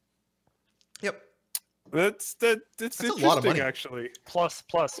 Yep. That's interesting, a lot of money. Actually. Plus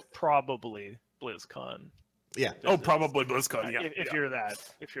probably BlizzCon. Yeah. Oh, probably BlizzCon. Yeah. If you're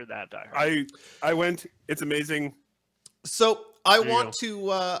that diehard. I went. It's amazing. So I want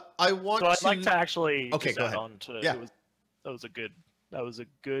to. I'd like to actually. Okay, go ahead. Yeah. That was a good.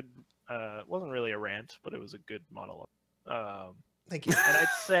 It wasn't really a rant, but it was a good monologue. Thank you. And I'd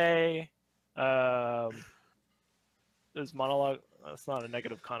say his monologue. That's not a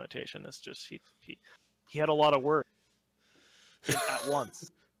negative connotation. It's just he had a lot of words at once.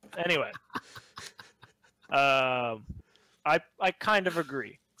 Anyway, I kind of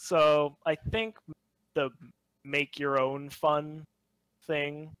agree. So I think the make your own fun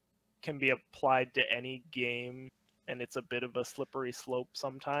thing can be applied to any game, and it's a bit of a slippery slope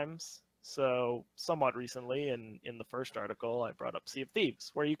sometimes. So somewhat recently, in the first article, I brought up Sea of Thieves,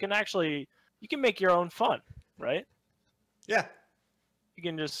 where you can make your own fun, right? Yeah. You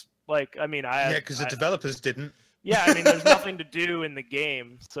can just because the developers didn't. Yeah, I mean, there's nothing to do in the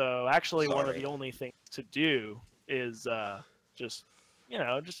game, so actually one of the only things to do is just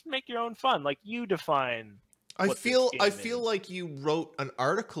make your own fun. Like, you define. I feel like you wrote an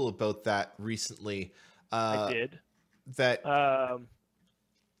article about that recently. I did. That.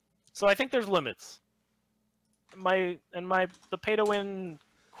 So I think there's limits. The pay to win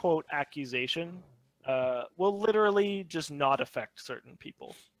quote accusation will literally just not affect certain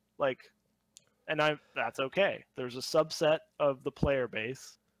people. That's okay. There's a subset of the player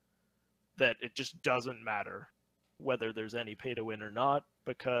base that it just doesn't matter whether there's any pay to win or not,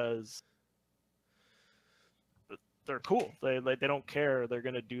 because they're cool. They don't care. They're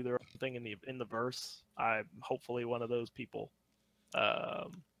gonna do their own thing in the verse. I'm hopefully one of those people.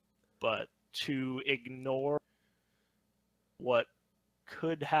 But to ignore what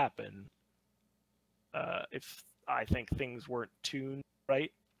could happen if I think things weren't tuned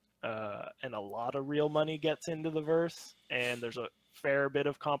right, and a lot of real money gets into the verse, and there's a fair bit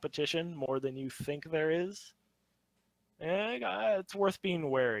of competition, more than you think there is, it's worth being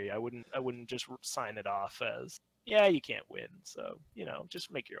wary. I wouldn't just sign it off as, yeah, you can't win, so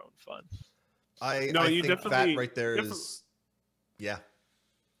just make your own fun. I think that right there is, yeah.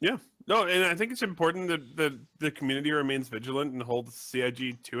 Yeah. No, and I think it's important that the community remains vigilant and holds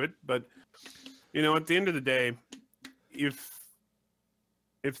CIG to it. But, at the end of the day, if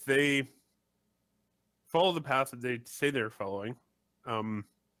they follow the path that they say they're following,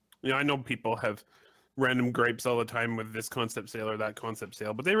 I know people have random gripes all the time with this concept sale or that concept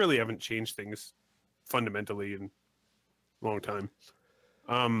sale, but they really haven't changed things fundamentally in a long time.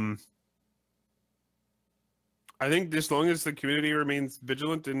 I think as long as the community remains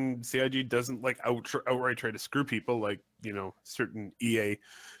vigilant and CIG doesn't outright try to screw people like, certain EA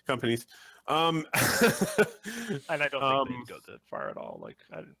companies. And I don't think they'd go that far at all.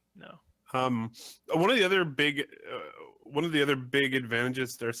 No. One of the other big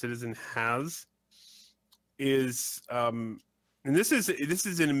advantages Star Citizen has is, and this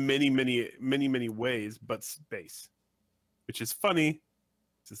is in many ways, but space, which is funny.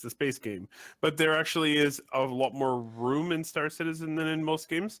 It's a space game, but there actually is a lot more room in Star Citizen than in most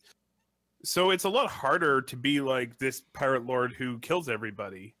games. So it's a lot harder to be like this pirate lord who kills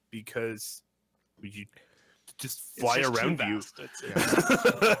everybody, because you just fly around you.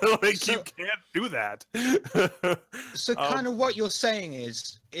 You can't do that. So kind of what you're saying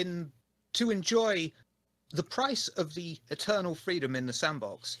is, to enjoy the price of the eternal freedom in the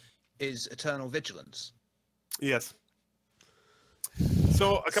sandbox is eternal vigilance. Yes.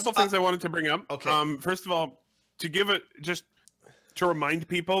 So a couple things I wanted to bring up. Okay. First of all, to remind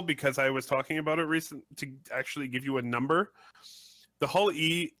people, because I was talking about it recently, to actually give you a number, the Hull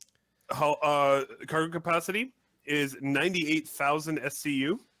E cargo capacity is 98,000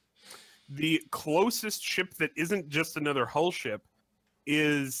 SCU. The closest ship that isn't just another Hull ship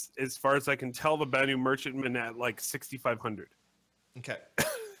is, as far as I can tell, the Banu Merchantman at 6,500. Okay.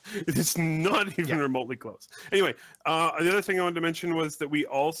 It's not even remotely close. Anyway, the other thing I wanted to mention was that we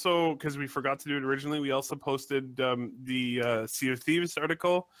also, because we forgot to do it originally, we also posted the Sea of Thieves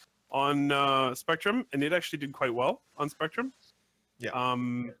article on Spectrum, and it actually did quite well on Spectrum. Yeah.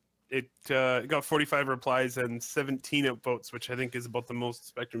 It got 45 replies and 17 upvotes, which I think is about the most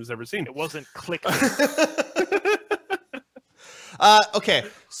Spectrum's ever seen. It wasn't click. Okay,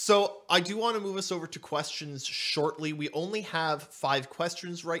 so I do want to move us over to questions shortly. We only have 5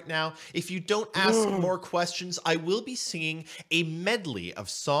 questions right now. If you don't ask more questions, I will be singing a medley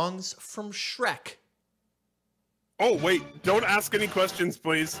of songs from Shrek. Oh, wait. Don't ask any questions,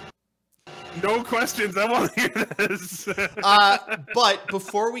 please. No questions. I want to hear this. But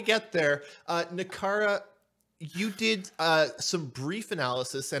before we get there, Nakara, you did some brief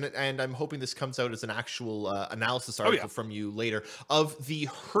analysis, and I'm hoping this comes out as an actual analysis article from you later, of the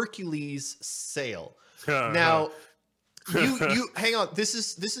Hercules sale. Now, you hang on. This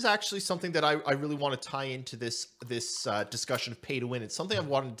is actually something that I really want to tie into this discussion of pay to win. It's something I've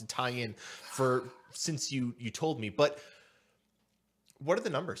wanted to tie in since you told me. But what are the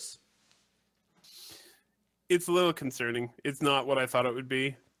numbers? it's a little concerning. It's not what I thought it would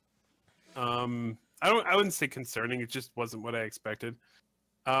be. I wouldn't say concerning. It just wasn't what I expected.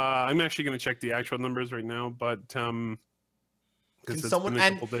 I'm actually going to check the actual numbers right now, but can someone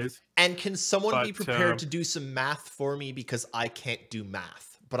can someone be prepared to do some math for me, because I can't do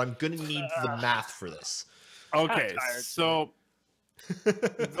math, but I'm going to need the math for this. Okay, so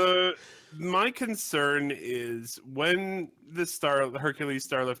my concern is when the Hercules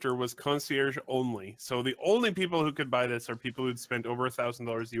Starlifter was concierge only. So the only people who could buy this are people who'd spent over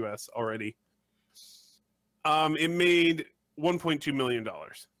 $1,000 US already. It made $1.2 million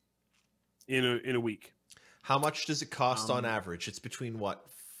in a week. How much does it cost on average? It's between what,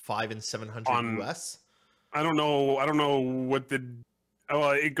 500 and 700 US? I don't know what the.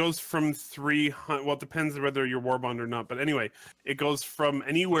 Well, it goes from 300. Well, it depends whether you're Warbond or not. But anyway, it goes from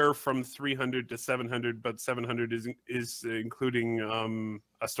anywhere from 300 to 700. But 700 is including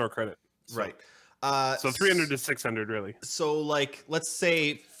a store credit. So, right. So 300 to 600 really. So like, let's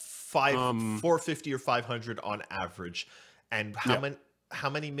say 450 or 500 on average, and how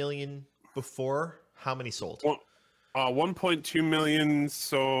many million before? How many sold? 1.2 million.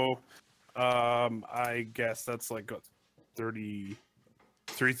 So I guess that's like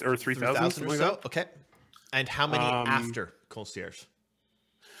 3,000 or so. Okay. And how many after concierge?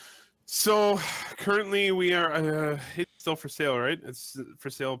 So currently we are it's still for sale, right? It's for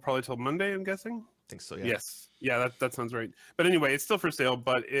sale probably till Monday, I'm guessing. I think so, yeah. Yes. Yeah, that sounds right. But anyway, it's still for sale,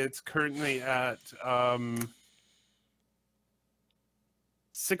 but it's currently at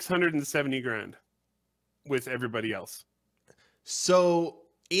 670 grand with everybody else. So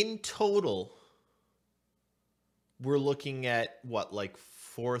in total, we're looking at what, like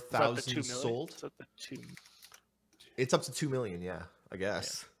 4,000 sold? It's up to 2 million, yeah, I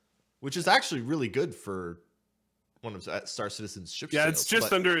guess. Yeah. Which is actually really good for one of Star Citizen's ship sales. It's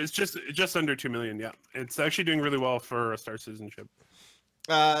just under 2 million, yeah. It's actually doing really well for a Star Citizen ship.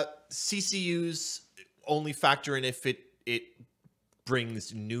 CCUs only factor in if it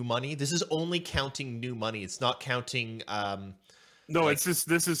brings new money. This is only counting new money. It's not counting no, like,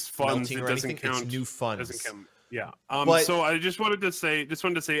 this is funds. It doesn't count. It's new funds. Doesn't count. Yeah. So I just wanted to say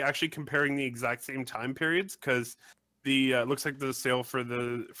actually comparing the exact same time periods, because the looks like the sale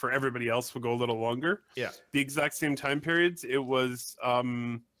for everybody else will go a little longer. Yeah. The exact same time periods, it was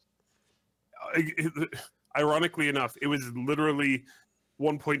ironically enough, it was literally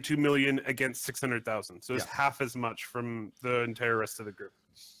 1.2 million against 600,000. So it's half as much from the entire rest of the group.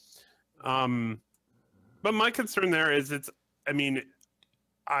 But my concern there is it's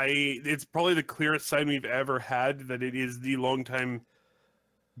probably the clearest sign we've ever had that it is the longtime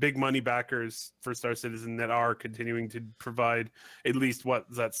big money backers for Star Citizen that are continuing to provide at least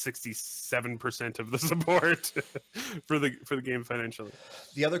 67% of the support for the game financially.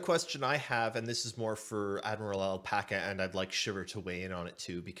 The other question I have, and this is more for Admiral Alpaca, and I'd like Shiver to weigh in on it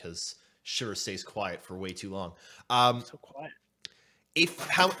too, because Shiver stays quiet for way too long. So quiet.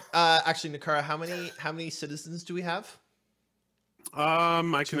 Actually, Nakara, how many citizens do we have?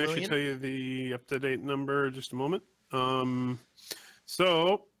 I can actually tell you the up-to-date number just a moment. Now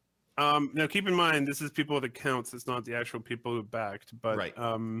keep in mind, this is people with accounts. It's not the actual people who backed, but right.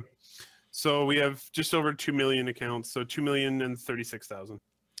 So we have just over 2 million accounts. So 2,036,000.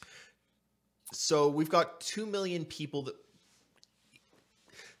 So we've got 2 million people that.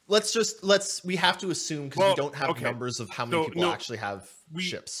 We have to assume, because we don't have numbers of how many people actually have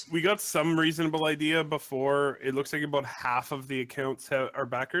ships. We got some reasonable idea before. It looks like about half of the accounts are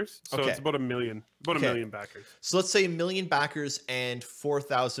backers. So it's about 1 million. About 1 million backers. So let's say 1 million backers, and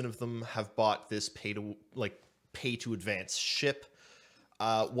 4,000 of them have bought this pay to advance ship.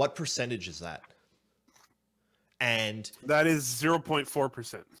 What percentage is that? And that is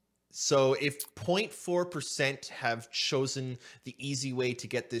 0.4%. So if 0.4% have chosen the easy way to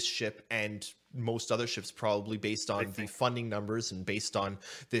get this ship, and most other ships probably based on the funding numbers and based on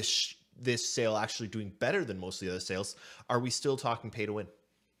this sale actually doing better than most of the other sales, are we still talking pay to win?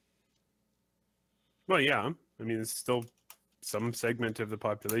 Well, yeah. I mean, it's still some segment of the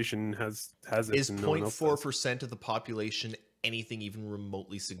population has it. Is 0.4% of the population anything even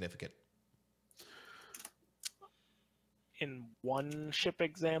remotely significant? In one ship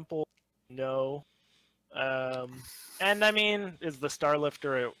example, no. And I mean, is the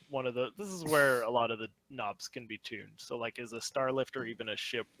Starlifter one of the? This is where a lot of the knobs can be tuned. So, like, is a Starlifter even a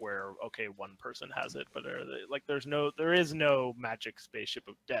ship where one person has it, but are they, like, there is no magic spaceship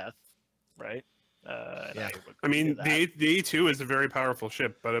of death, right? Yeah. I mean, the A2 is a very powerful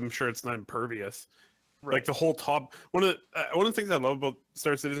ship, but I'm sure it's not impervious. Right. Like the whole top, one of the things I love about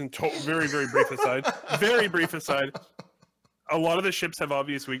Star Citizen. Very brief aside. A lot of the ships have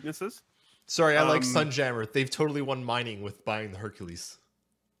obvious weaknesses. Sorry, I like Sunjammer. They've totally won mining with buying the Hercules.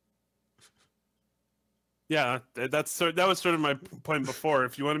 Yeah, that was sort of my point before.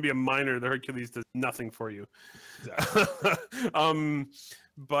 If you want to be a miner, the Hercules does nothing for you. Exactly.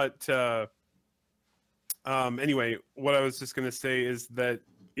 Anyway, what I was just gonna say is that,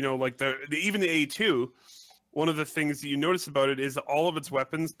 you know, like even the A2, one of the things that you notice about it is all of its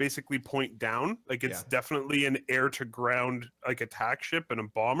weapons basically point down. Like it's definitely an air to ground like attack ship and a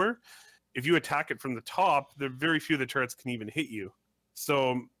bomber. If you attack it from the top, there are very few of the turrets can even hit you.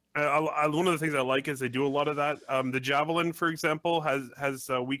 So one of the things I like is they do a lot of that. The Javelin, for example, has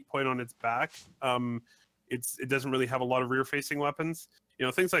a weak point on its back. It doesn't really have a lot of rear-facing weapons. You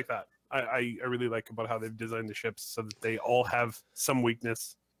know, things like that. I really like about how they've designed the ships so that they all have some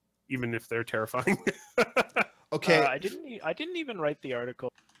weakness, even if they're terrifying. Okay. I didn't even write the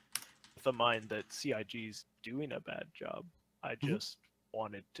article with the mind that CIG's doing a bad job. I just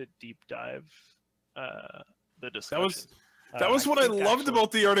wanted to deep dive the discussion. That was what I loved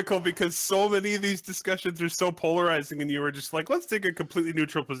about the article, because so many of these discussions are so polarizing, and you were just like, let's take a completely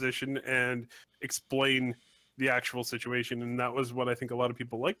neutral position and explain the actual situation, and that was what I think a lot of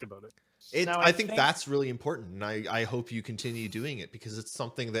people liked about it. I think that's really important, and I hope you continue doing it, because it's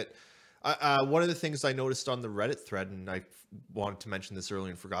something that one of the things I noticed on the Reddit thread, and I wanted to mention this earlier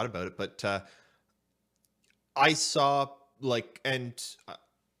and forgot about it, but I saw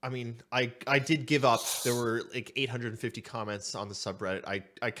I mean, I did give up. There were like 850 comments on the subreddit.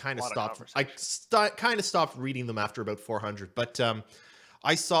 I kind of stopped. Kind of stopped reading them after about 400. But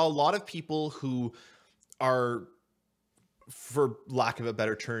I saw a lot of people who are, for lack of a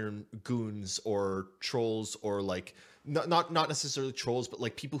better term, goons or trolls, or like not necessarily trolls, but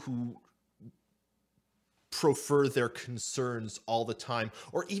like people who prefer their concerns all the time,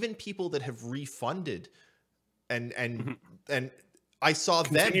 or even people that have refunded and I saw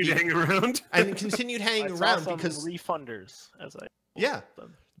them hang around and continued hanging around because refunders, as I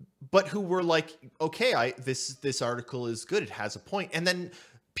them. But who were like, okay, this article is good, it has a point, and then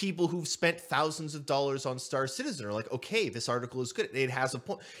people who've spent thousands of dollars on Star Citizen are like, okay, this article is good, it has a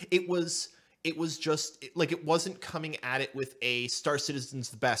point. It was just like, it wasn't coming at it with a Star Citizen's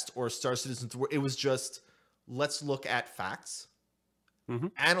the best or Star Citizen's the worst. It was just, let's look at facts,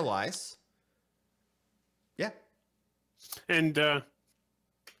 analyze, and go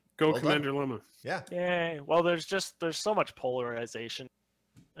Commander Llama. Yeah. Well, there's so much polarization,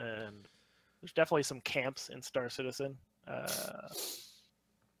 and there's definitely some camps in Star Citizen.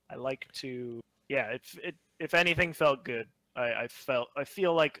 I like to, if anything felt good, I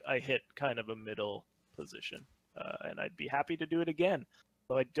feel like I hit kind of a middle position, and I'd be happy to do it again.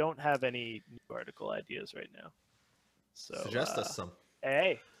 Though I don't have any new article ideas right now. So suggest us some.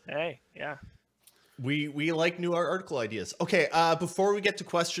 Hey, yeah. We like new article ideas. Okay, before we get to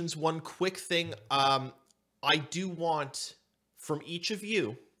questions, one quick thing. I do want from each of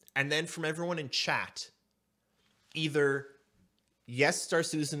you, and then from everyone in chat, either yes, Star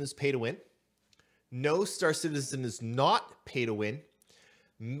Citizen is pay to win, no, Star Citizen is not pay to win,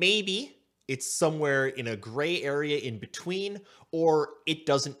 maybe it's somewhere in a gray area in between, or it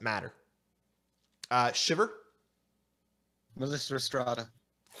doesn't matter. Shiver? Melissa Estrada.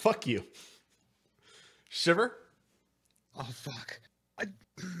 Fuck you. Shiver? Oh, fuck.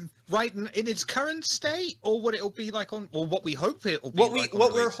 Right in its current state, or what it'll be like on, or what we hope it'll be like.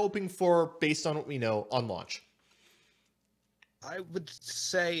 What we're hoping for based on what we know on launch. I would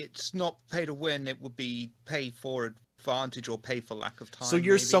say it's not pay to win. It would be pay for advantage or pay for lack of time. So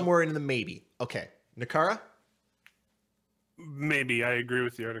you're somewhere in the maybe. Okay. Nakara? Maybe. I agree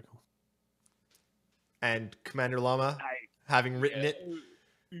with the article. And Commander Llama, having written it?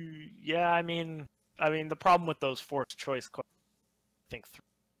 Yeah, I mean, the problem with those forced choice questions, I think 3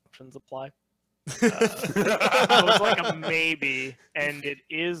 options apply. So it's like a maybe, and it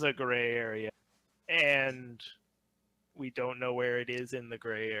is a gray area, and we don't know where it is in the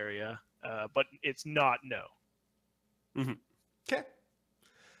gray area, but it's not no. Okay.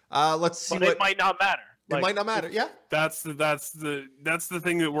 Let's see. But it might not matter. It might not matter. Yeah. That's the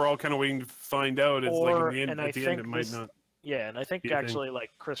thing that we're all kind of waiting to find out. Is like at the end it might not. Yeah, and I think actually like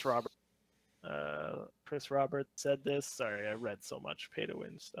Chris Roberts said this. Sorry, I read so much pay to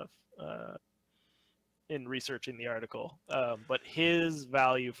win stuff in researching the article. But his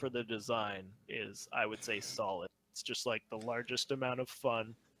value for the design is, I would say, solid. It's just like the largest amount of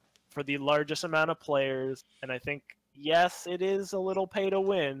fun for the largest amount of players. And I think, yes, it is a little pay to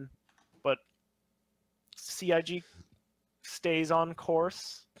win, but CIG stays on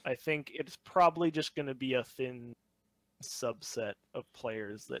course. I think it's probably just going to be a thin subset of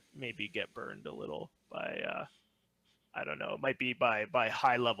players that maybe get burned a little by I don't know, it might be by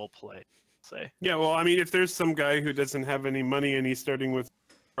high level play. say. Yeah, well, I mean, if there's some guy who doesn't have any money and he's starting with,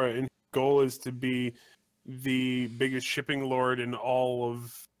 and his goal is to be the biggest shipping lord in all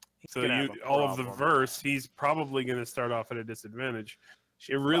of all of the verse, he's probably going to start off at a disadvantage.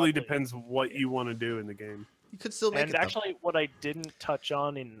 It really depends what you want to do in the game. You could still make it. And actually, what I didn't touch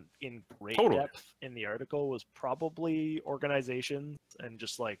on in great depth in the article was probably organizations and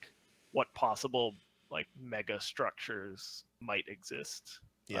just like what possible like mega structures might exist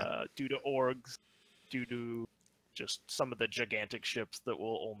due to orgs, due to just some of the gigantic ships that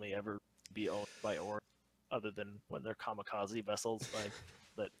will only ever be owned by orgs, other than when they're kamikaze vessels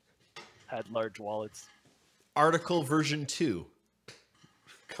that had large wallets. Article version 2,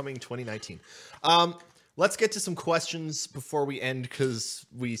 coming 2019. Let's get to some questions before we end, because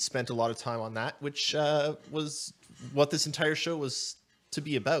we spent a lot of time on that, which was what this entire show was to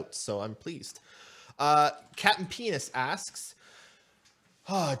be about, so I'm pleased. Captain Penis asks,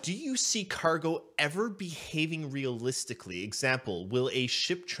 do you see cargo ever behaving realistically? Example, will a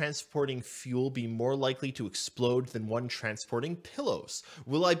ship transporting fuel be more likely to explode than one transporting pillows?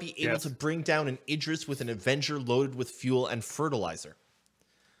 Will I be able to bring down an Idris with an Avenger loaded with fuel and fertilizer?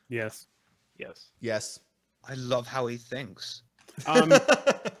 Yes. Yes. I love how he thinks. I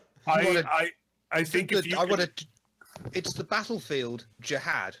think it's the Battlefield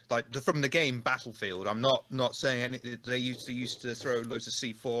Jihad, like from the game Battlefield. I'm not saying anything. They used to throw loads of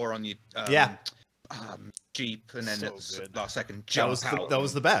C4 on your Jeep, and then last second jump out. That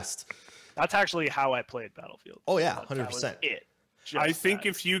was the best. That's actually how I played Battlefield. Oh yeah, 100%. I think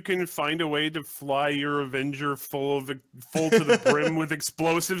if you can find a way to fly your Avenger full to the brim with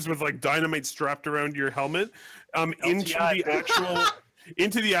explosives with like dynamite strapped around your helmet,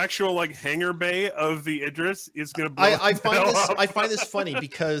 into the actual like hangar bay of the Idris is going to blow. I find this funny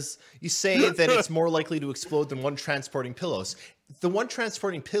because you say that it's more likely to explode than one transporting pillows. The one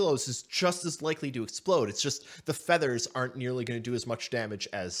transporting pillows is just as likely to explode. It's just the feathers aren't nearly going to do as much damage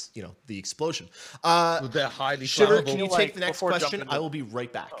as, the explosion. They're highly Shiver, flammable. can you take the next question? I will be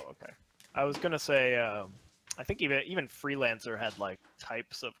right back. Oh, okay. I was going to say, I think even Freelancer had like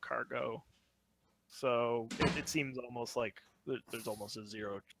types of cargo. So it seems almost like there's almost a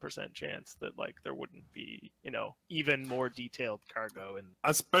 0% chance that like there wouldn't be even more detailed cargo, and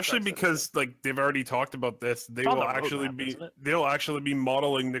especially because like they've already talked about this, they'll actually be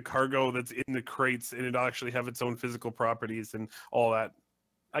modeling the cargo that's in the crates, and it'll actually have its own physical properties and all that.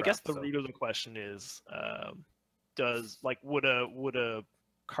 I guess the root of the question is, would a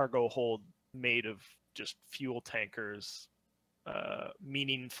cargo hold made of just fuel tankers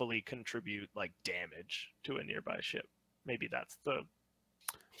meaningfully contribute like damage to a nearby ship? Maybe that's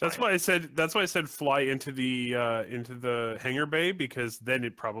why I said fly into the hangar bay, because then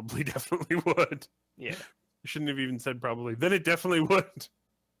it probably definitely would. Yeah. I shouldn't have even said probably. Then it definitely would.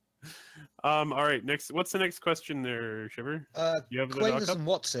 All right, next. What's the next question there, Shiver? You have Quavers and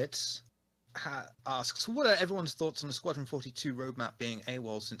Watsits asks, what are everyone's thoughts on the Squadron 42 roadmap being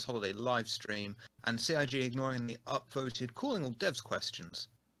AWOL since Holiday live stream, and CIG ignoring the upvoted calling all devs questions?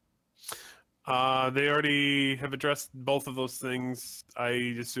 They already have addressed both of those things.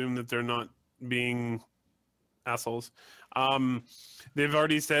 I assume that they're not being assholes. They've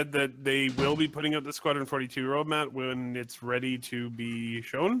already said that they will be putting up the Squadron 42 roadmap when it's ready to be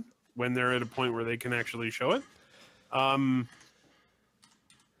shown, when they're at a point where they can actually show it. I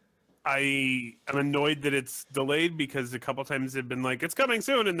am annoyed that it's delayed, because a couple times they've been like, it's coming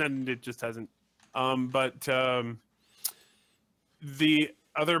soon, and then it just hasn't. But the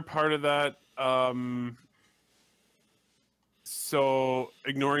other part of that, so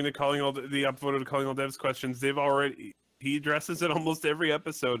ignoring the upvoted calling all devs questions, he addresses it almost every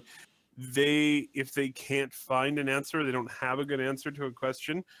episode. If they can't find an answer, they don't have a good answer to a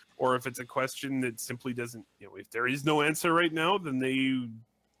question, or if it's a question that simply doesn't, if there is no answer right now, then they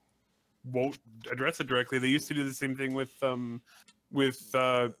won't address it directly. They used to do the same thing with Tin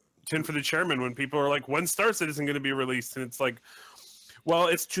for the Chairman, when people are like, when Star Citizen going to be released? And it's like, well,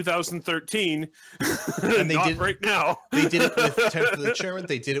 it's 2013, and they did right now. They did it with Tin for the Chairman.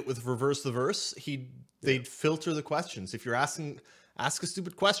 They did it with Reverse the Verse. They'd filter the questions. If you're ask a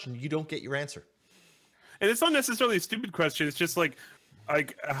stupid question, you don't get your answer. And it's not necessarily a stupid question. It's just like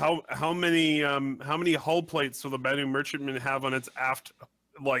how many hull plates will the Banu Merchantman have on its aft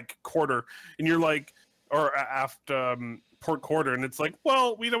quarter? And you're like, or aft port quarter, and it's like,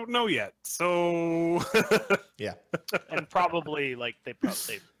 well, we don't know yet, so yeah. And probably they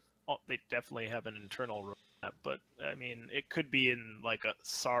definitely have an internal roadmap, but I mean, it could be in like a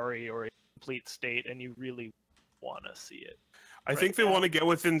sorry or a complete state, and you really want to see it. I think they want to get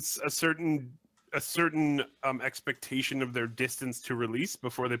within a certain a certain expectation of their distance to release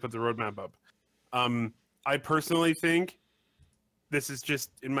before they put the roadmap up. I personally think, this is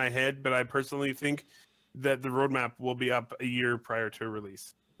just in my head, but I personally think that the roadmap will be up a year prior to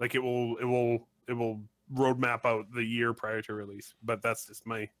release. Like it will roadmap out the year prior to release. But that's just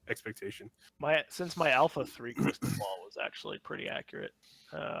my expectation. Since my Alpha 3 crystal ball was actually pretty accurate.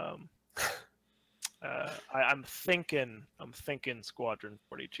 I'm thinking Squadron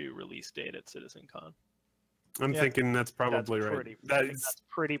 42 release date at CitizenCon. I'm thinking that's probably right. That's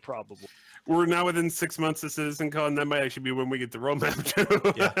pretty probable. We're now within 6 months of CitizenCon. That might actually be when we get the roadmap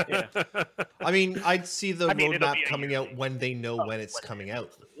too. Yeah. I mean, I'd see the roadmap coming out when they know when it's coming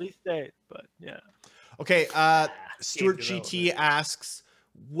out. Release date, but yeah. Okay. Stuart GT asks,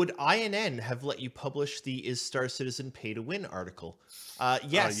 would INN have let you publish the Is Star Citizen Pay to Win article?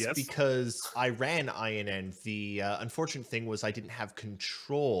 Yes, because I ran INN. The unfortunate thing was I didn't have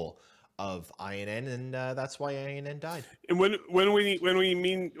control of INN, and that's why INN died. And when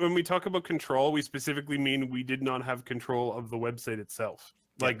we talk about control, we specifically mean we did not have control of the website itself,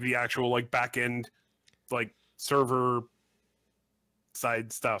 like the actual like back end, like server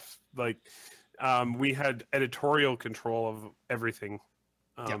side stuff. Like we had editorial control of everything.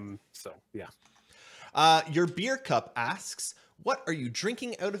 So yeah. Your beer cup asks, what are you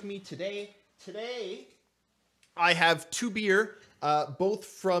drinking out of me today? Today, I have 2 beer, both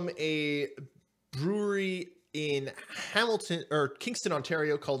from a brewery in Kingston,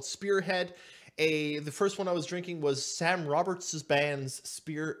 Ontario called Spearhead. The first one I was drinking was Sam Roberts' band's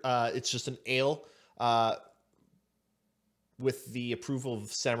Spear. It's just an ale with the approval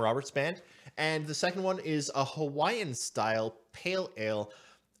of Sam Roberts' band. And the second one is a Hawaiian style pale ale.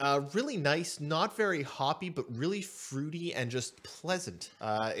 Really nice, not very hoppy, but really fruity and just pleasant.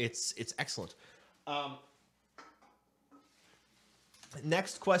 It's excellent.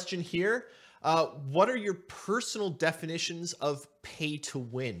 Next question here. What are your personal definitions of pay to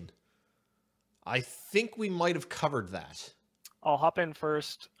win? I think we might have covered that. I'll hop in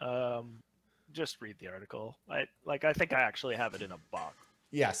first. Just read the article. I think I actually have it in a box.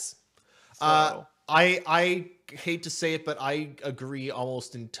 Yes. So... I hate to say it, but I agree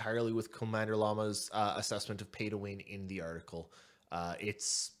almost entirely with Commander Llama's assessment of pay to win in the article. I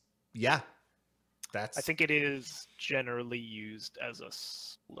think it is generally used as a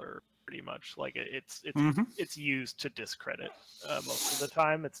slur, pretty much. Like it's used to discredit most of the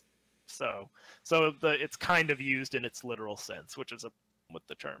time. It's kind of used in its literal sense, which is with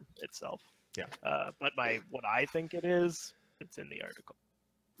the term itself. Yeah. But what I think it is, it's in the article.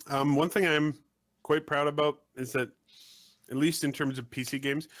 One thing I'm quite proud about is that, at least in terms of PC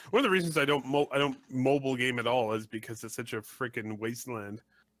games, one of the reasons I don't mobile game at all is because it's such a freaking wasteland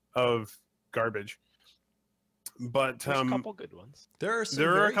of garbage. But there's a couple good ones. There are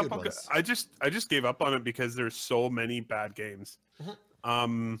a couple good ones. I just gave up on it because there's so many bad games.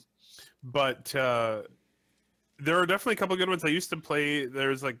 Mm-hmm. But there are definitely a couple good ones. I used to play.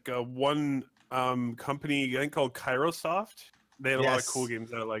 There's like one company I think called Kairosoft. They had a lot of cool games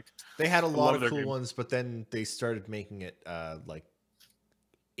that I liked. They had a lot of cool ones, but then they started making it like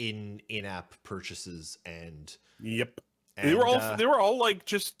in-app purchases and they were all like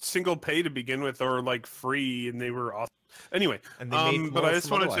just single pay to begin with, or like free, and they were awesome. Anyway, and they made but I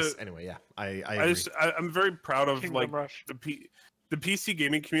just wanted otherwise. to anyway. Yeah, I'm very proud of Kingdom Rush. The PC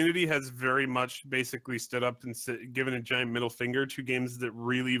gaming community has very much basically stood up and given a giant middle finger to games that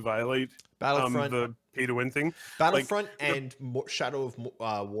really violate Battlefront, the pay-to-win thing. Battlefront and Shadow of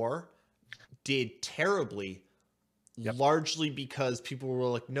War did terribly, largely because people were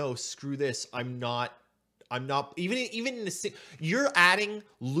like, "No, screw this. I'm not." Even in you're adding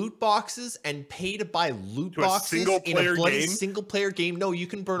loot boxes and pay to buy loot boxes in a bloody single player game. No, you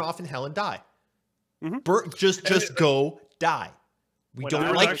can burn off in hell and die. Mm-hmm. Just go die. We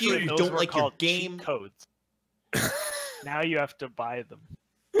don't like you. We don't like your game. Codes. Now you have to buy them.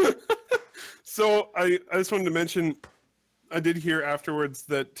 So I just wanted to mention, I did hear afterwards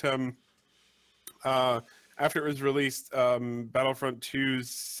that after it was released, Battlefront 2's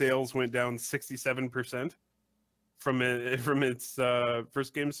sales went down 67% from its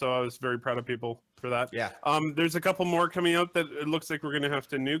first game. So I was very proud of people for that. Yeah. There's a couple more coming out that it looks like we're gonna have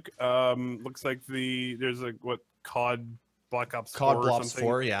to nuke. Looks like there's a COD Black Ops 4 or something.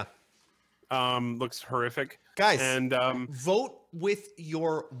 4, yeah. Looks horrific. Guys, and vote with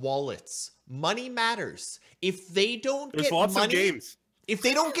your wallets. Money matters. If they don't There's lots of games. If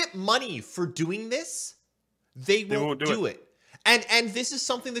they don't get money for doing this, they won't do it. And this is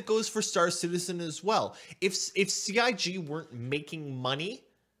something that goes for Star Citizen as well. If CIG weren't making money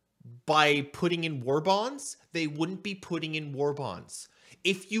by putting in war bonds, they wouldn't be putting in war bonds.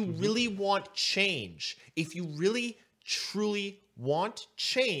 If you really want change, if you really truly want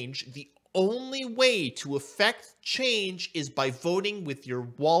change, the only way to affect change is by voting with your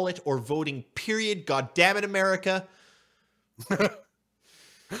wallet or voting, period. God damn it, America. So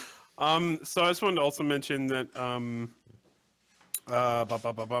I just wanted to also mention that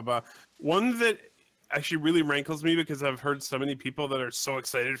one that actually really rankles me because I've heard so many people that are so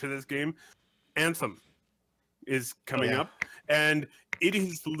excited for this game, Anthem is coming up, and it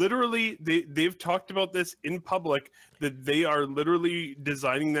is literally they've talked about this in public that they are literally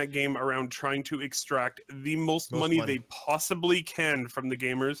designing that game around trying to extract the most money they possibly can from the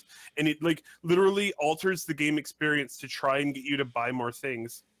gamers, and it like literally alters the game experience to try and get you to buy more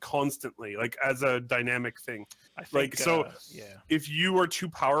things constantly, like as a dynamic thing. I think, if you are too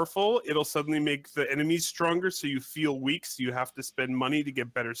powerful, it'll suddenly make the enemies stronger, so you feel weak, so you have to spend money to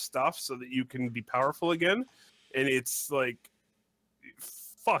get better stuff so that you can be powerful again. And it's like,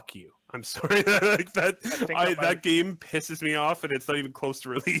 fuck you. I'm sorry. Like that game pisses me off, and it's not even close to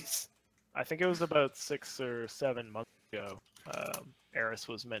release. I think it was about 6 or 7 months ago. Eris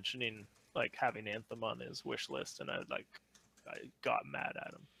was mentioning like having Anthem on his wish list, and I got mad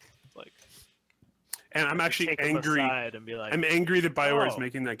at him. Like, and I'm actually angry. And be like, I'm angry that BioWare is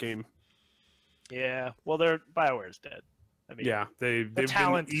making that game. Yeah, well, BioWare's dead. I mean, yeah, they've been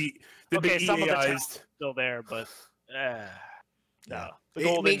some of the talent's still there, but no, the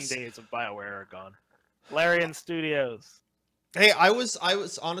golden days of BioWare are gone. Larian Studios. Hey, I was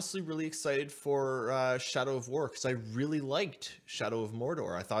honestly really excited for Shadow of War because I really liked Shadow of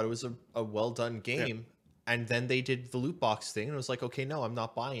Mordor. I thought it was a well done game. Yeah. And then they did the loot box thing, and I was like, okay, no, I'm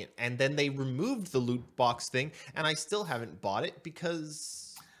not buying it. And then they removed the loot box thing, and I still haven't bought it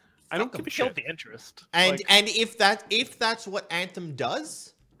because I don't give a shit. The interest. And if that's what Anthem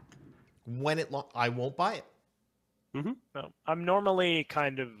does, I won't buy it. Mm-hmm. No, I'm normally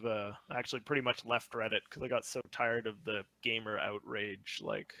kind of actually pretty much left Reddit because I got so tired of the gamer outrage.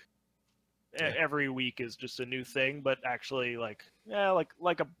 Like every week is just a new thing, but actually like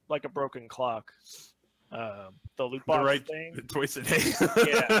a broken clock. The loot box thing twice a day.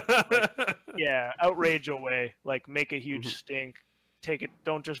 Outrage away. Like make a huge stink. Take it.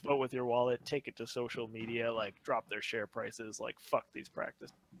 Don't just vote with your wallet. Take it to social media. Like drop their share prices. Like fuck these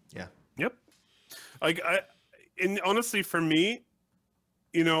practices. Yeah. Yep. Like and honestly, for me,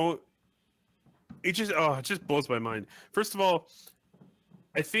 you know, it just blows my mind. First of all,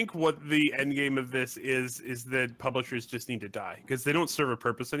 I think what the end game of this is that publishers just need to die because they don't serve a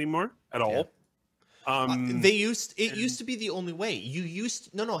purpose anymore at all. It used to be the only way.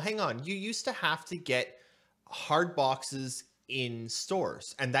 Hang on. You used to have to get hard boxes in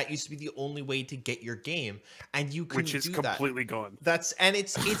stores, and that used to be the only way to get your game, and you couldn't do that. Which is completely gone.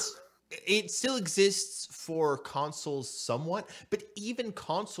 It still exists for consoles somewhat, but even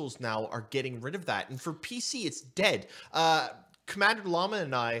consoles now are getting rid of that, and for PC it's dead. Commander Llama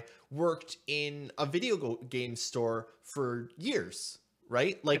and I worked in a video game store for years,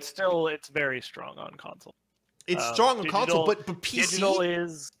 right? Like it's very strong on console. It's strong on console, but PC digital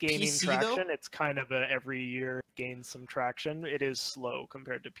is gaining traction. Though? It's kind of every year gains some traction. It is slow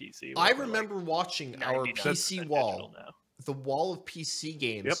compared to PC. I remember watching our PC wall, the wall of PC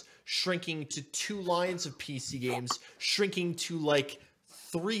games, shrinking to 2 lines of PC games, shrinking to like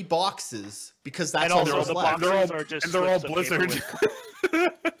 3 boxes because that's all there's left. They're all Blizzard.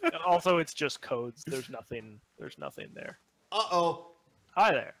 Also, it's just codes. There's nothing there. Uh-oh.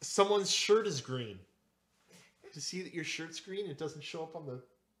 Hi there. Someone's shirt is green. To see that your shirt's green, it doesn't show up on the...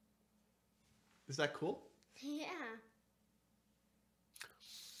 Is that cool? Yeah.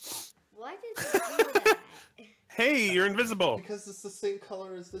 Why did you do that? Hey, you're invisible. Because it's the same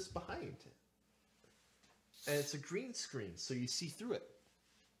color as this behind. And it's a green screen, so you see through it.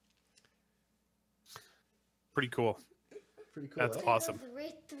 Pretty cool. Pretty cool. That's awesome.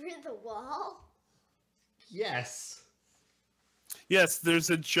 Right through the wall? Yes. Yes, there's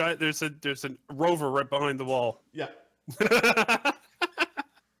a rover right behind the wall. Yeah.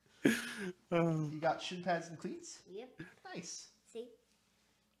 You got shin pads and cleats? Yep. Nice. See?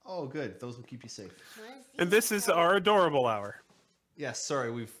 Oh, good. Those will keep you safe. And this is our adorable hour. Yes,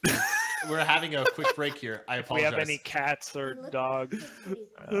 sorry, we're having a quick break here. I apologize. If we have any cats or dogs.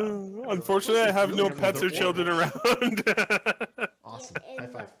 Unfortunately, I have no pets or children around. Awesome. High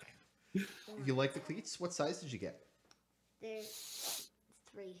five. You like the cleats? What size did you get? There's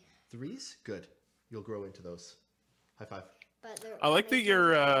 3. 3s? Good. You'll grow into those. High five. I like that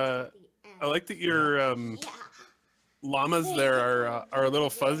your llamas there are a little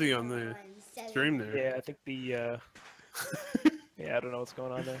fuzzy on the stream there. Yeah, I think the yeah, I don't know what's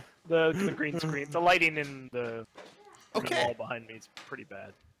going on there. The green screen, the lighting in the Okay. The wall behind me is pretty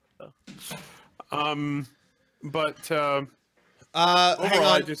bad. So. Hang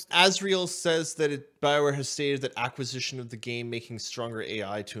Overall, on. Asriel says that BioWare has stated that acquisition of the game, making stronger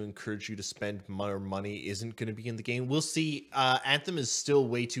AI to encourage you to spend more money, isn't going to be in the game. We'll see. Anthem is still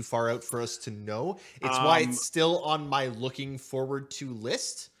way too far out for us to know. It's why it's still on my looking forward to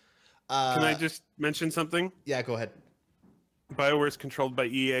list. Can I just mention something? Yeah, go ahead. BioWare is controlled by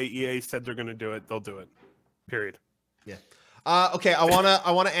EA. EA said they're going to do it. They'll do it. Period. Yeah. Okay, I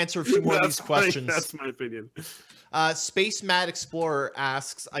wanna answer a few more of these questions. That's my opinion. Space Mad Explorer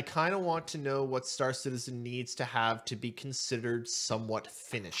asks, I kind of want to know what Star Citizen needs to have to be considered somewhat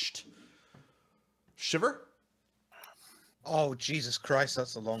finished. Shiver? Oh, Jesus Christ,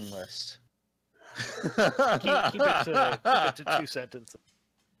 that's a long list. keep it to 2 sentences.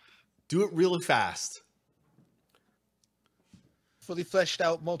 Do it really fast. Fully fleshed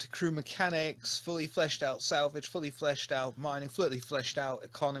out multi-crew mechanics, fully fleshed out salvage, fully fleshed out mining, fully fleshed out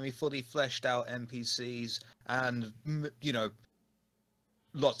economy, fully fleshed out NPCs, and, you know,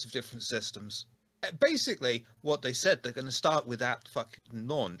 lots of different systems. Basically, what they said, they're going to start with that fucking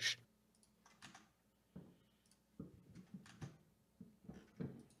launch.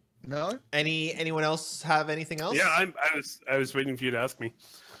 No? Anyone else have anything else? Yeah, I was waiting for you to ask me.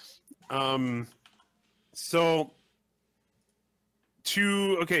 So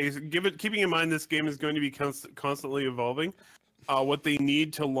keeping in mind this game is going to be constantly evolving. What they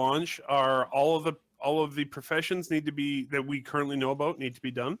need to launch are all of the professions that we currently know about need to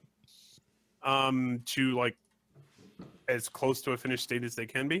be done. To like as close to a finished state as they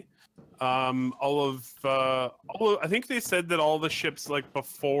can be. I think they said that all the ships like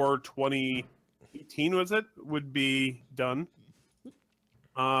before 2018 would be done.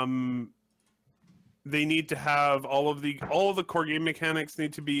 They need to have all of the core game mechanics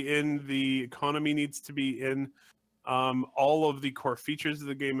need to be in. The economy needs to be in. All of the core features of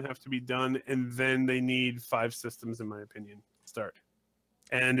the game have to be done, and then they need 5 systems, in my opinion. Start,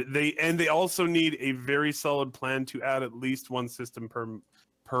 and they also need a very solid plan to add at least 1 system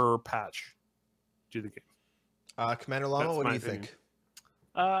per patch to the game. Commander Llama, That's what do my you opinion. think?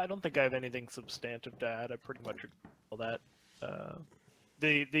 I don't think I have anything substantive to add. I pretty much agree with all that.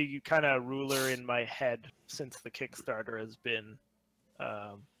 The kind of ruler in my head since the Kickstarter has been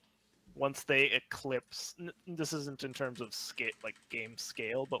once they eclipse. This isn't in terms of scale, like game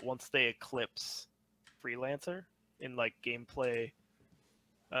scale, but once they eclipse Freelancer in like gameplay,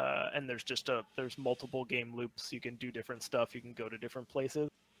 and there's multiple game loops. You can do different stuff. You can go to different places.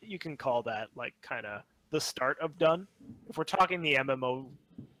 You can call that like kind of the start of done. If we're talking the MMO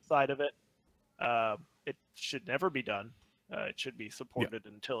side of it, it should never be done. It should be supported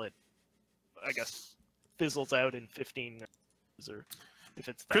until it, I guess, fizzles out in 15 years, or if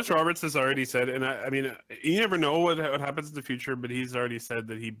it's that Chris way. Roberts has already said, and I mean, you never know what happens in the future, but he's already said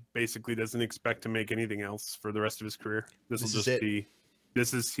that he basically doesn't expect to make anything else for the rest of his career. This will just be,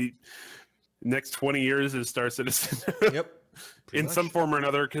 next 20 years is Star Citizen. Yep. In some form or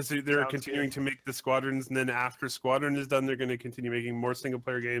another, because they're Sounds continuing good. to make the Squadrons, and then after Squadron is done, they're going to continue making more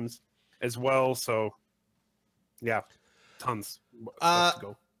single-player games as well. So, yeah, tons stuff to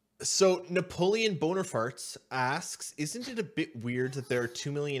go. So Napoleon Bonaparte asks, isn't it a bit weird that there are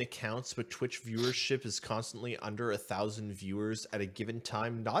 2 million accounts, but Twitch viewership is constantly under 1,000 viewers at a given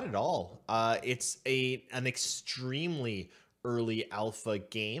time? Not at all. It's an extremely early alpha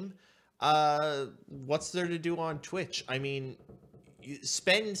game. What's there to do on Twitch? I mean, you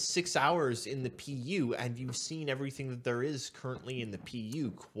spend 6 hours in the PU and you've seen everything that there is currently in the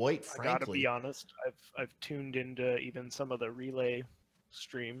PU, quite frankly. I gotta be honest, I've tuned into even some of the relay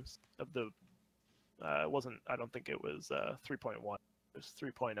streams of the I don't think it was 3.1, it was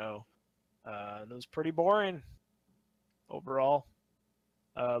 3.0, and it was pretty boring overall.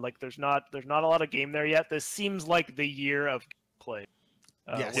 Like there's not a lot of game there yet. This seems like the year of play.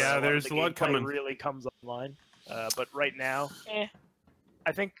 Yes. where Yeah, lot of there's the a lot gameplay coming. really comes online, but right now,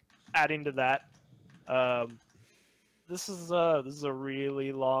 I think adding to that, this is a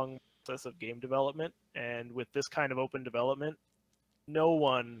really long process of game development, and with this kind of open development, no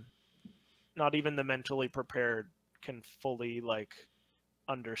one, not even the mentally prepared, can fully like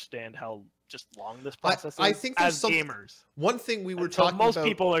understand how just long this process I is think there's as some- gamers. One thing we were And so talking most about.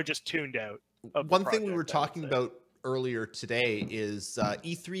 people are just tuned out. Of the One thing we project, were I would talking say. about earlier today is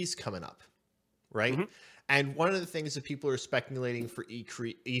E3's coming up, right? Mhm. And one of the things that people are speculating for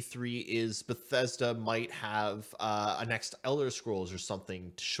E3 is Bethesda might have a next Elder Scrolls or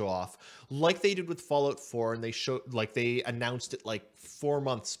something to show off, like they did with Fallout 4, and they announced it like 4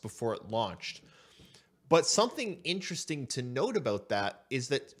 months before it launched. But something interesting to note about that is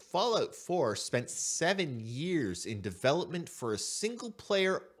that Fallout 4 spent 7 years in development for a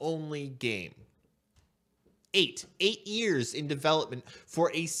single-player only game. 8 years in development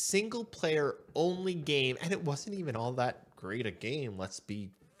for a single-player only game, and it wasn't even all that great a game. Let's be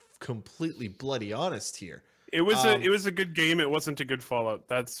completely bloody honest here. It was a good game. It wasn't a good Fallout.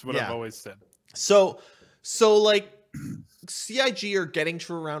 That's what I've always said. So like CIG are getting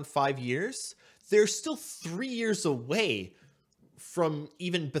to around 5 years. They're still 3 years away from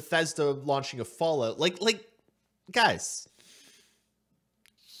even Bethesda launching a Fallout. Like guys,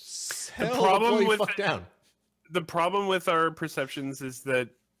 the problem with our perceptions is that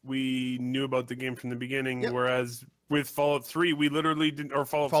we knew about the game from the beginning, whereas with Fallout 3, we literally didn't, or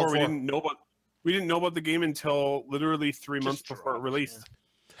Fallout 4, we didn't know about the game until literally 3 months before it released. Yeah.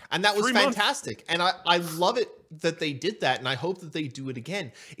 And that was fantastic. And I love it that they did that, and I hope that they do it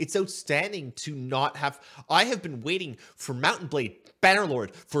again. It's outstanding to not have... I have been waiting for Mount & Blade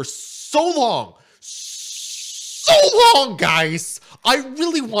Bannerlord for so long. So long, guys! I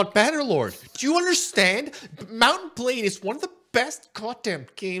really want Bannerlord. Do you understand? Mount & Blade is one of the best goddamn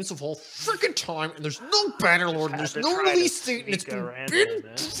games of all freaking time, and there's no Bannerlord, and there's no release date, and it's been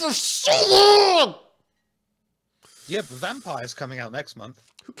for so long! Yeah, but Vampire's coming out next month.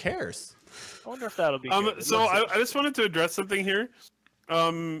 Who cares? I wonder if that'll be good. So I just wanted to address something here.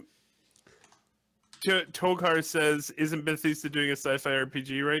 Tokar says, isn't Bethesda doing a sci-fi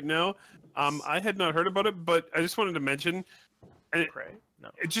RPG right now? I had not heard about it, but I just wanted to mention... It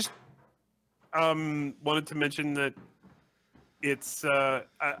just wanted to mention that it's...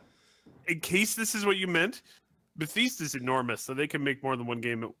 in case this is what you meant, Bethesda's enormous, so they can make more than one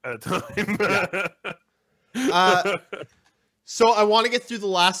game at a time. So I want to get through the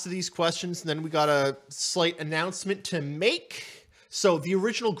last of these questions, and then we got a slight announcement to make. So the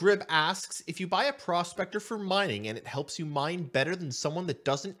original Grib asks, if you buy a prospector for mining and it helps you mine better than someone that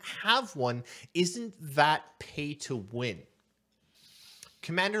doesn't have one, isn't that pay to win?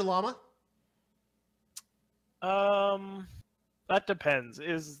 Commander Llama? That depends.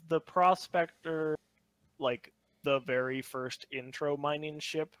 Is the prospector like the very first intro mining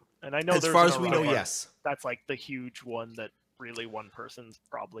ship? And I know as far as we know, yes. That's like the huge one that really one person's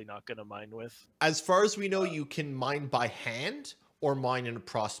probably not going to mine with. As far as we know, you can mine by hand or mine in a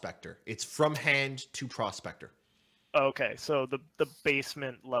prospector. It's from hand to prospector. Okay, so the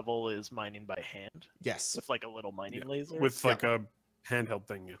basement level is mining by hand? Yes. With like a little mining laser? With like a handheld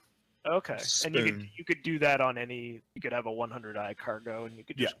thing, Okay, and you could do that on any... You could have a 100i cargo and you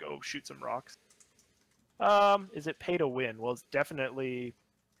could just go shoot some rocks. Is it pay to win? Well, it's definitely...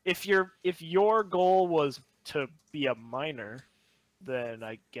 If your goal was to be a miner, then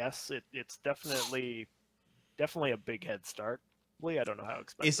I guess it's definitely a big head start. I don't know how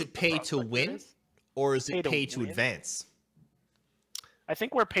expensive. Is it pay to win, or is it pay to advance? I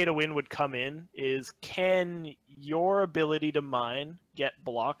think where pay to win would come in is, can your ability to mine get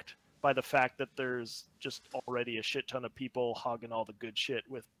blocked by the fact that there's just already a shit ton of people hogging all the good shit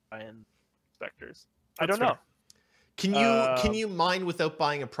with buying specters? I don't know. Can you mine without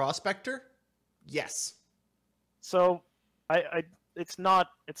buying a prospector? Yes. So it's not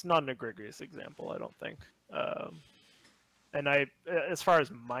an egregious example, I don't think. And as far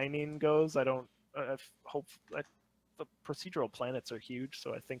as mining goes, I hope the procedural planets are huge,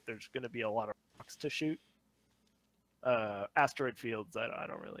 so I think there's going to be a lot of rocks to shoot. Asteroid fields, I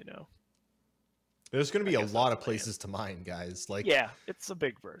don't really know. There's going to be a lot of places to mine, guys. Like, yeah, it's a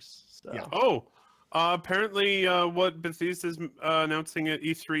big verse. So. Yeah. Oh, apparently, what Bethesda's announcing at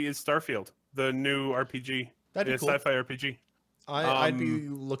E3 is Starfield, the new RPG. That'd be cool. Sci-fi RPG. I'd be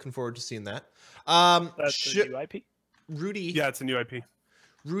looking forward to seeing that. That's a new IP? Rudy. Yeah, it's a new IP.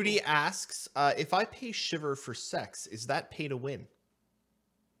 Rudy asks, if I pay Shiver for sex, is that pay to win?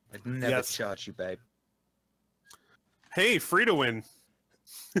 I'd never charge you, babe. Hey, free to win.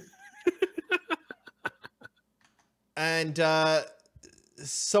 And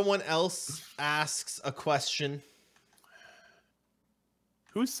someone else asks a question.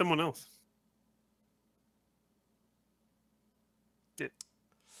 Who's someone else? Did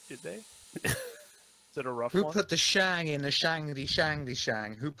they? Is it a rough one? Who put the shang in the shangdy shangdy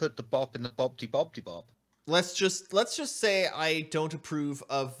shang? Who put the bop in the bobty bobty bob? Let's just say I don't approve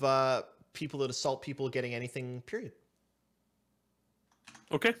of people that assault people getting anything, period.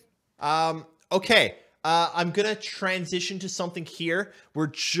 Okay. Okay. I'm going to transition to something here. We're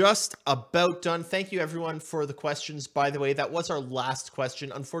just about done. Thank you, everyone, for the questions. By the way, that was our last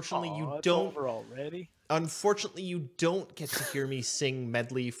question. Unfortunately, it's over already. Unfortunately, you don't get to hear me sing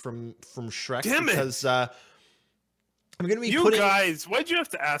medley from Shrek. Damn it. Because I'm going to be you putting... guys, why'd you have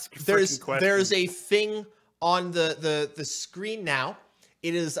to ask freaking questions? There's a thing on the screen now.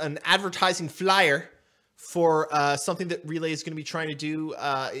 It is an advertising flyer for something that Relay is going to be trying to do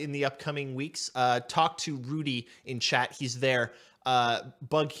in the upcoming weeks. Talk to Rudy in chat. He's there.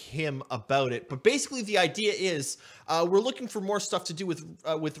 Bug him about it. But basically the idea is we're looking for more stuff to do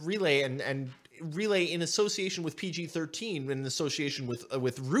with Relay and Relay in association with PG-13, in association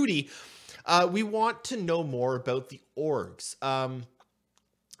with Rudy. We want to know more about the orgs.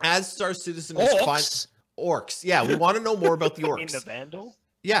 As Star Citizen is orcs. Yeah, we want to know more about the orcs. In the Vandal?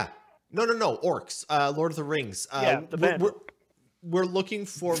 Yeah. No. Orcs. Lord of the Rings. Yeah, the Vandal. We're looking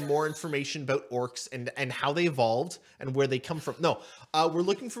for more information about orcs and how they evolved and where they come from. No, we're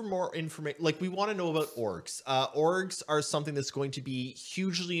looking for more information. Like, we want to know about orgs. Orgs are something that's going to be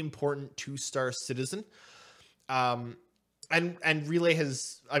hugely important to Star Citizen. And Relay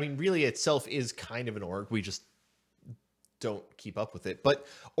has... I mean, Relay itself is kind of an org. We just don't keep up with it. But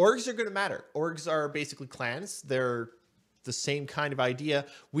orgs are going to matter. Orgs are basically clans. They're the same kind of idea.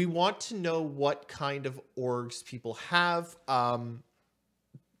 We want to know what kind of orgs people have.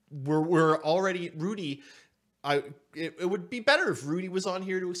 We're already... Rudy... It would be better if Rudy was on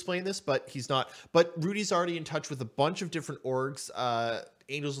here to explain this, but he's not. But Rudy's already in touch with a bunch of different orgs.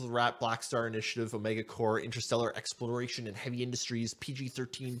 Angels of the Rat, Black Star Initiative, Omega Core, Interstellar Exploration and Heavy Industries,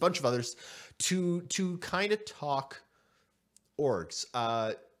 PG-13, bunch of others, to kind of talk orgs.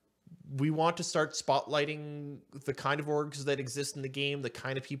 We want to start spotlighting the kind of orgs that exist in the game, the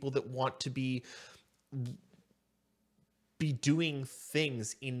kind of people that want to be doing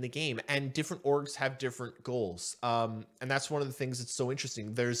things in the game, and different orgs have different goals. And that's one of the things that's so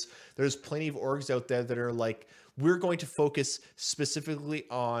interesting. There's plenty of orgs out there that are like, we're going to focus specifically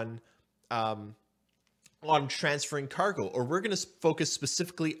on transferring cargo, or we're going to focus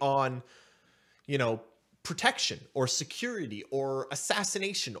specifically on, you know, protection or security or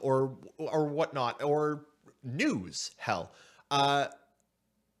assassination or whatnot, or news. Hell,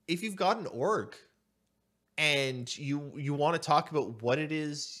 if you've got an org and you want to talk about what it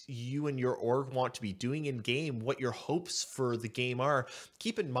is you and your org want to be doing in game, what your hopes for the game are,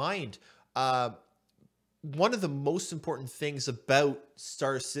 keep in mind, one of the most important things about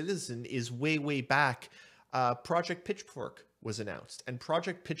Star Citizen is way back, Project Pitchfork was announced, and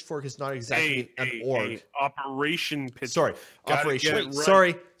Project Pitchfork is not exactly an org. Operation Pitchfork. Sorry, Gotta Operation.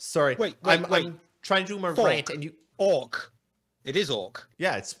 right. Sorry. Wait. I'm trying to do my rant, and you... Orc. It is Orc.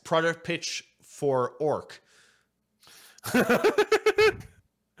 Yeah, it's Project Pitch for Orc.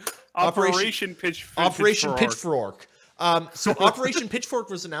 Operation Pitch for Orc. So Operation Pitchfork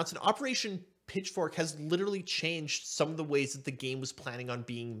was announced, and Operation Pitchfork has literally changed some of the ways that the game was planning on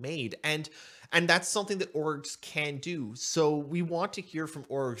being made, and that's something that orgs can do. So we want to hear from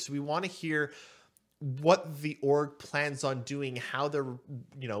orgs. We want to hear what the org plans on doing, how they're,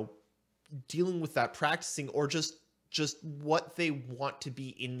 you know, dealing with that, practicing, or just what they want to be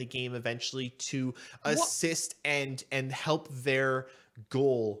in the game eventually to assist and help their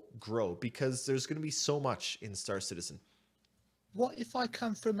goal grow, because there's going to be so much in Star Citizen. What if I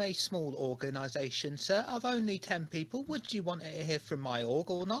come from a small organization, sir, of only 10 people? Would you want to hear from my org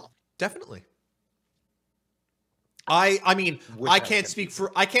or not? Definitely. I mean, I can't speak for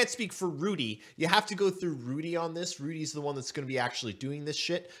Rudy. You have to go through Rudy on this. Rudy's the one that's going to be actually doing this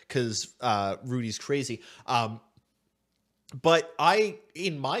shit, because Rudy's crazy. But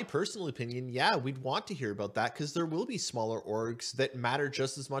in my personal opinion, yeah, we'd want to hear about that, because there will be smaller orgs that matter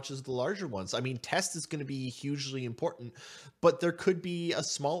just as much as the larger ones. I mean, Test is going to be hugely important, but there could be a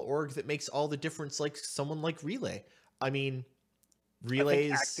small org that makes all the difference, like someone like Relay. I mean,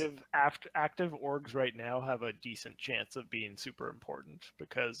 Relays... active orgs right now have a decent chance of being super important,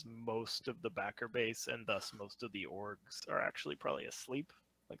 because most of the backer base, and thus most of the orgs, are actually probably asleep.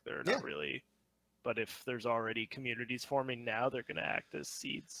 Like, they're not really... But if there's already communities forming now, they're going to act as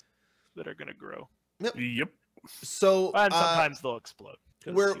seeds that are going to grow. Yep. So and sometimes they'll explode.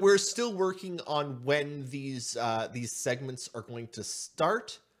 We're still working on when these segments are going to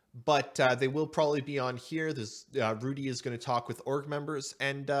start, but they will probably be on here. There's Rudy is going to talk with org members,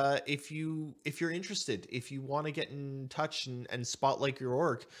 and if you're interested, if you want to get in touch and spotlight your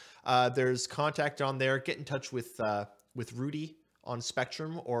org, there's contact on there. Get in touch with Rudy on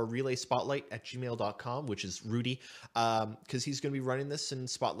Spectrum, or relayspotlight@gmail.com, which is Rudy, because he's going to be running this and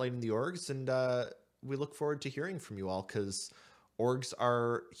spotlighting the orgs, and we look forward to hearing from you all, because orgs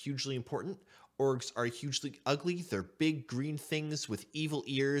are hugely important. Orgs are hugely ugly. They're big green things with evil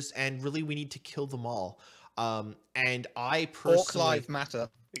ears, and really we need to kill them all. And I personally... Orc life matter.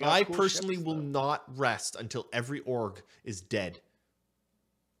 I personally will not rest until every org is dead.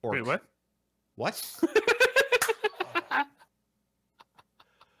 Orc. Wait, what? What?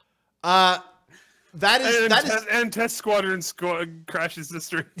 And Test Squadron crashes the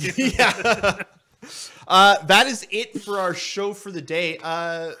stream. Yeah. That is it for our show for the day.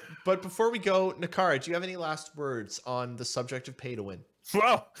 But before we go, Nakara, do you have any last words on the subject of pay to win?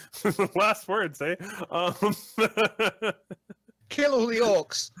 Well, last words, eh? Kill all the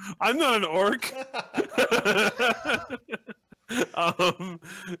orcs. I'm not an orc.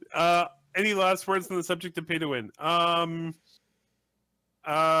 Any last words on the subject of pay to win? I'm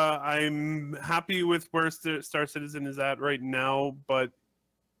happy with where Star Citizen is at right now, but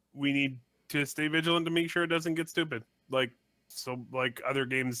we need to stay vigilant to make sure it doesn't get stupid. Like other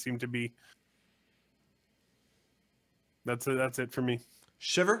games seem to be. That's it for me.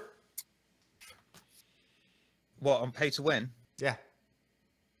 Shiver? What, on pay to win? Yeah.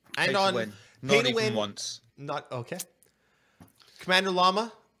 Pay And to on win. pay Not to even win, once. not okay. Commander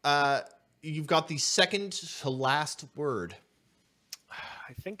Llama, you've got the second to last word.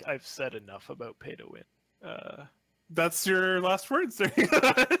 I think I've said enough about pay to win. That's your last words there.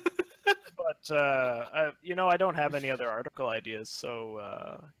 But I don't have any other article ideas.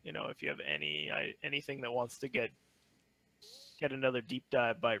 So if you have anything that wants to get another deep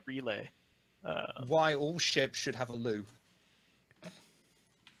dive by Relay, Why all ships should have a loo.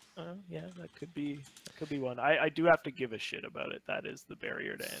 yeah, that could be one. I do have to give a shit about it. That is the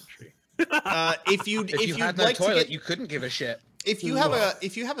barrier to entry. If you had no toilet, you couldn't give a shit. If you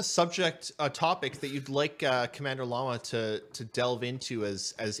have a subject, a topic that you'd like Commander Llama to delve into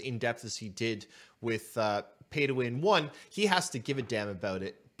as in depth as he did with Pay to Win, one, he has to give a damn about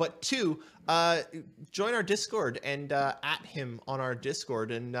it. But two, join our Discord and at him on our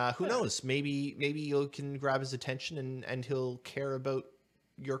Discord, and who knows, maybe you can grab his attention and he'll care about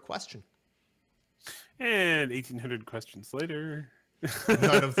your question. And 1,800 questions later.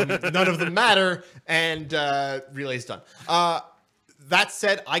 None of them matter, and Relay's done. That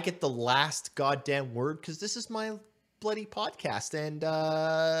said, I get the last goddamn word because this is my bloody podcast, and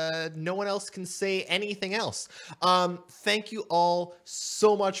no one else can say anything else. Thank you all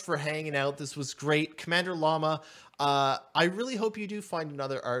so much for hanging out. This was great. Commander Llama, I really hope you do find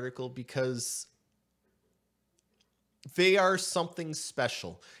another article because they are something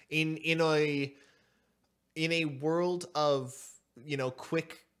special in a world of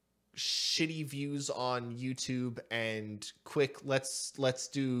quick shitty views on YouTube and quick let's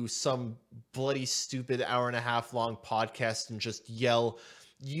do some bloody stupid hour-and-a-half long podcast and just yell.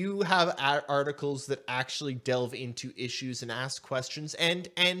 You have articles that actually delve into issues and ask questions and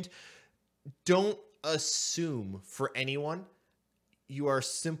don't assume for anyone. You are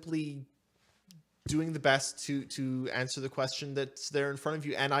simply doing the best to answer the question that's there in front of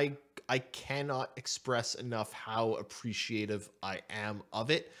you, and I cannot express enough how appreciative I am of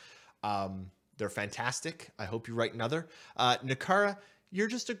it. They're fantastic. I hope you write another. Nakara, you're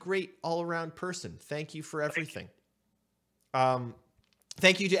just a great all-around person. Thank you for everything.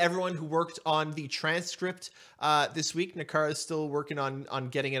 Thank you to everyone who worked on the transcript this week. Nakara is still working on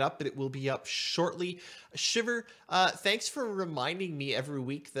getting it up, but it will be up shortly. Shiver, thanks for reminding me every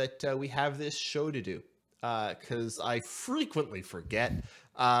week that we have this show to do, because I frequently forget.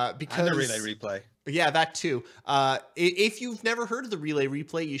 Because and the Relay Replay. Yeah, that too. If you've never heard of the Relay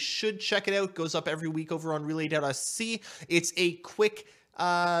Replay, you should check it out. It goes up every week over on relay.sc. It's a quick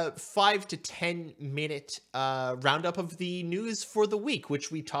 5 to 10 minute roundup of the news for the week, which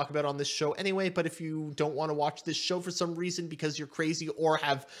we talk about on this show anyway. But if you don't want to watch this show for some reason because you're crazy or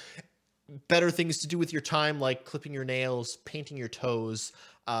have better things to do with your time, like clipping your nails, painting your toes,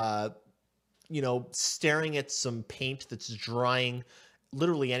 staring at some paint that's drying,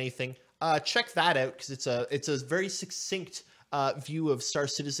 literally anything, check that out because it's a very succinct view of Star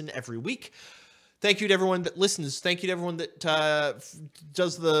Citizen every week. Thank you to everyone that listens. Thank you to everyone that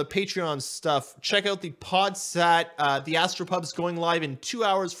does the Patreon stuff. Check out the Podsat. The Astropub is going live in 2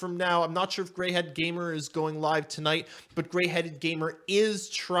 hours from now. I'm not sure if Greyhead Gamer is going live tonight, but Greyheaded Gamer is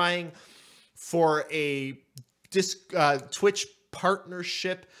trying for a Twitch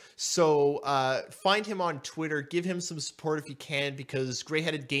partnership. So find him on Twitter. Give him some support if you can, because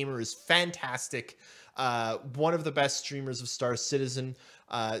Greyheaded Gamer is fantastic. One of the best streamers of Star Citizen.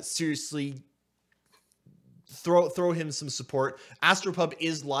 Seriously, throw him some support. Astropub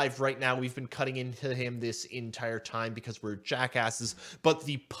is live right now. We've been cutting into him this entire time because we're jackasses, but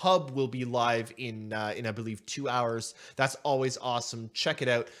the pub will be live in I believe 2 hours. That's always awesome. Check it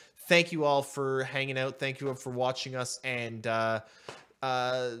out. Thank you all for hanging out. Thank you all for watching us, and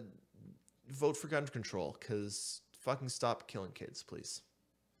vote for gun control, because fucking stop killing kids, please.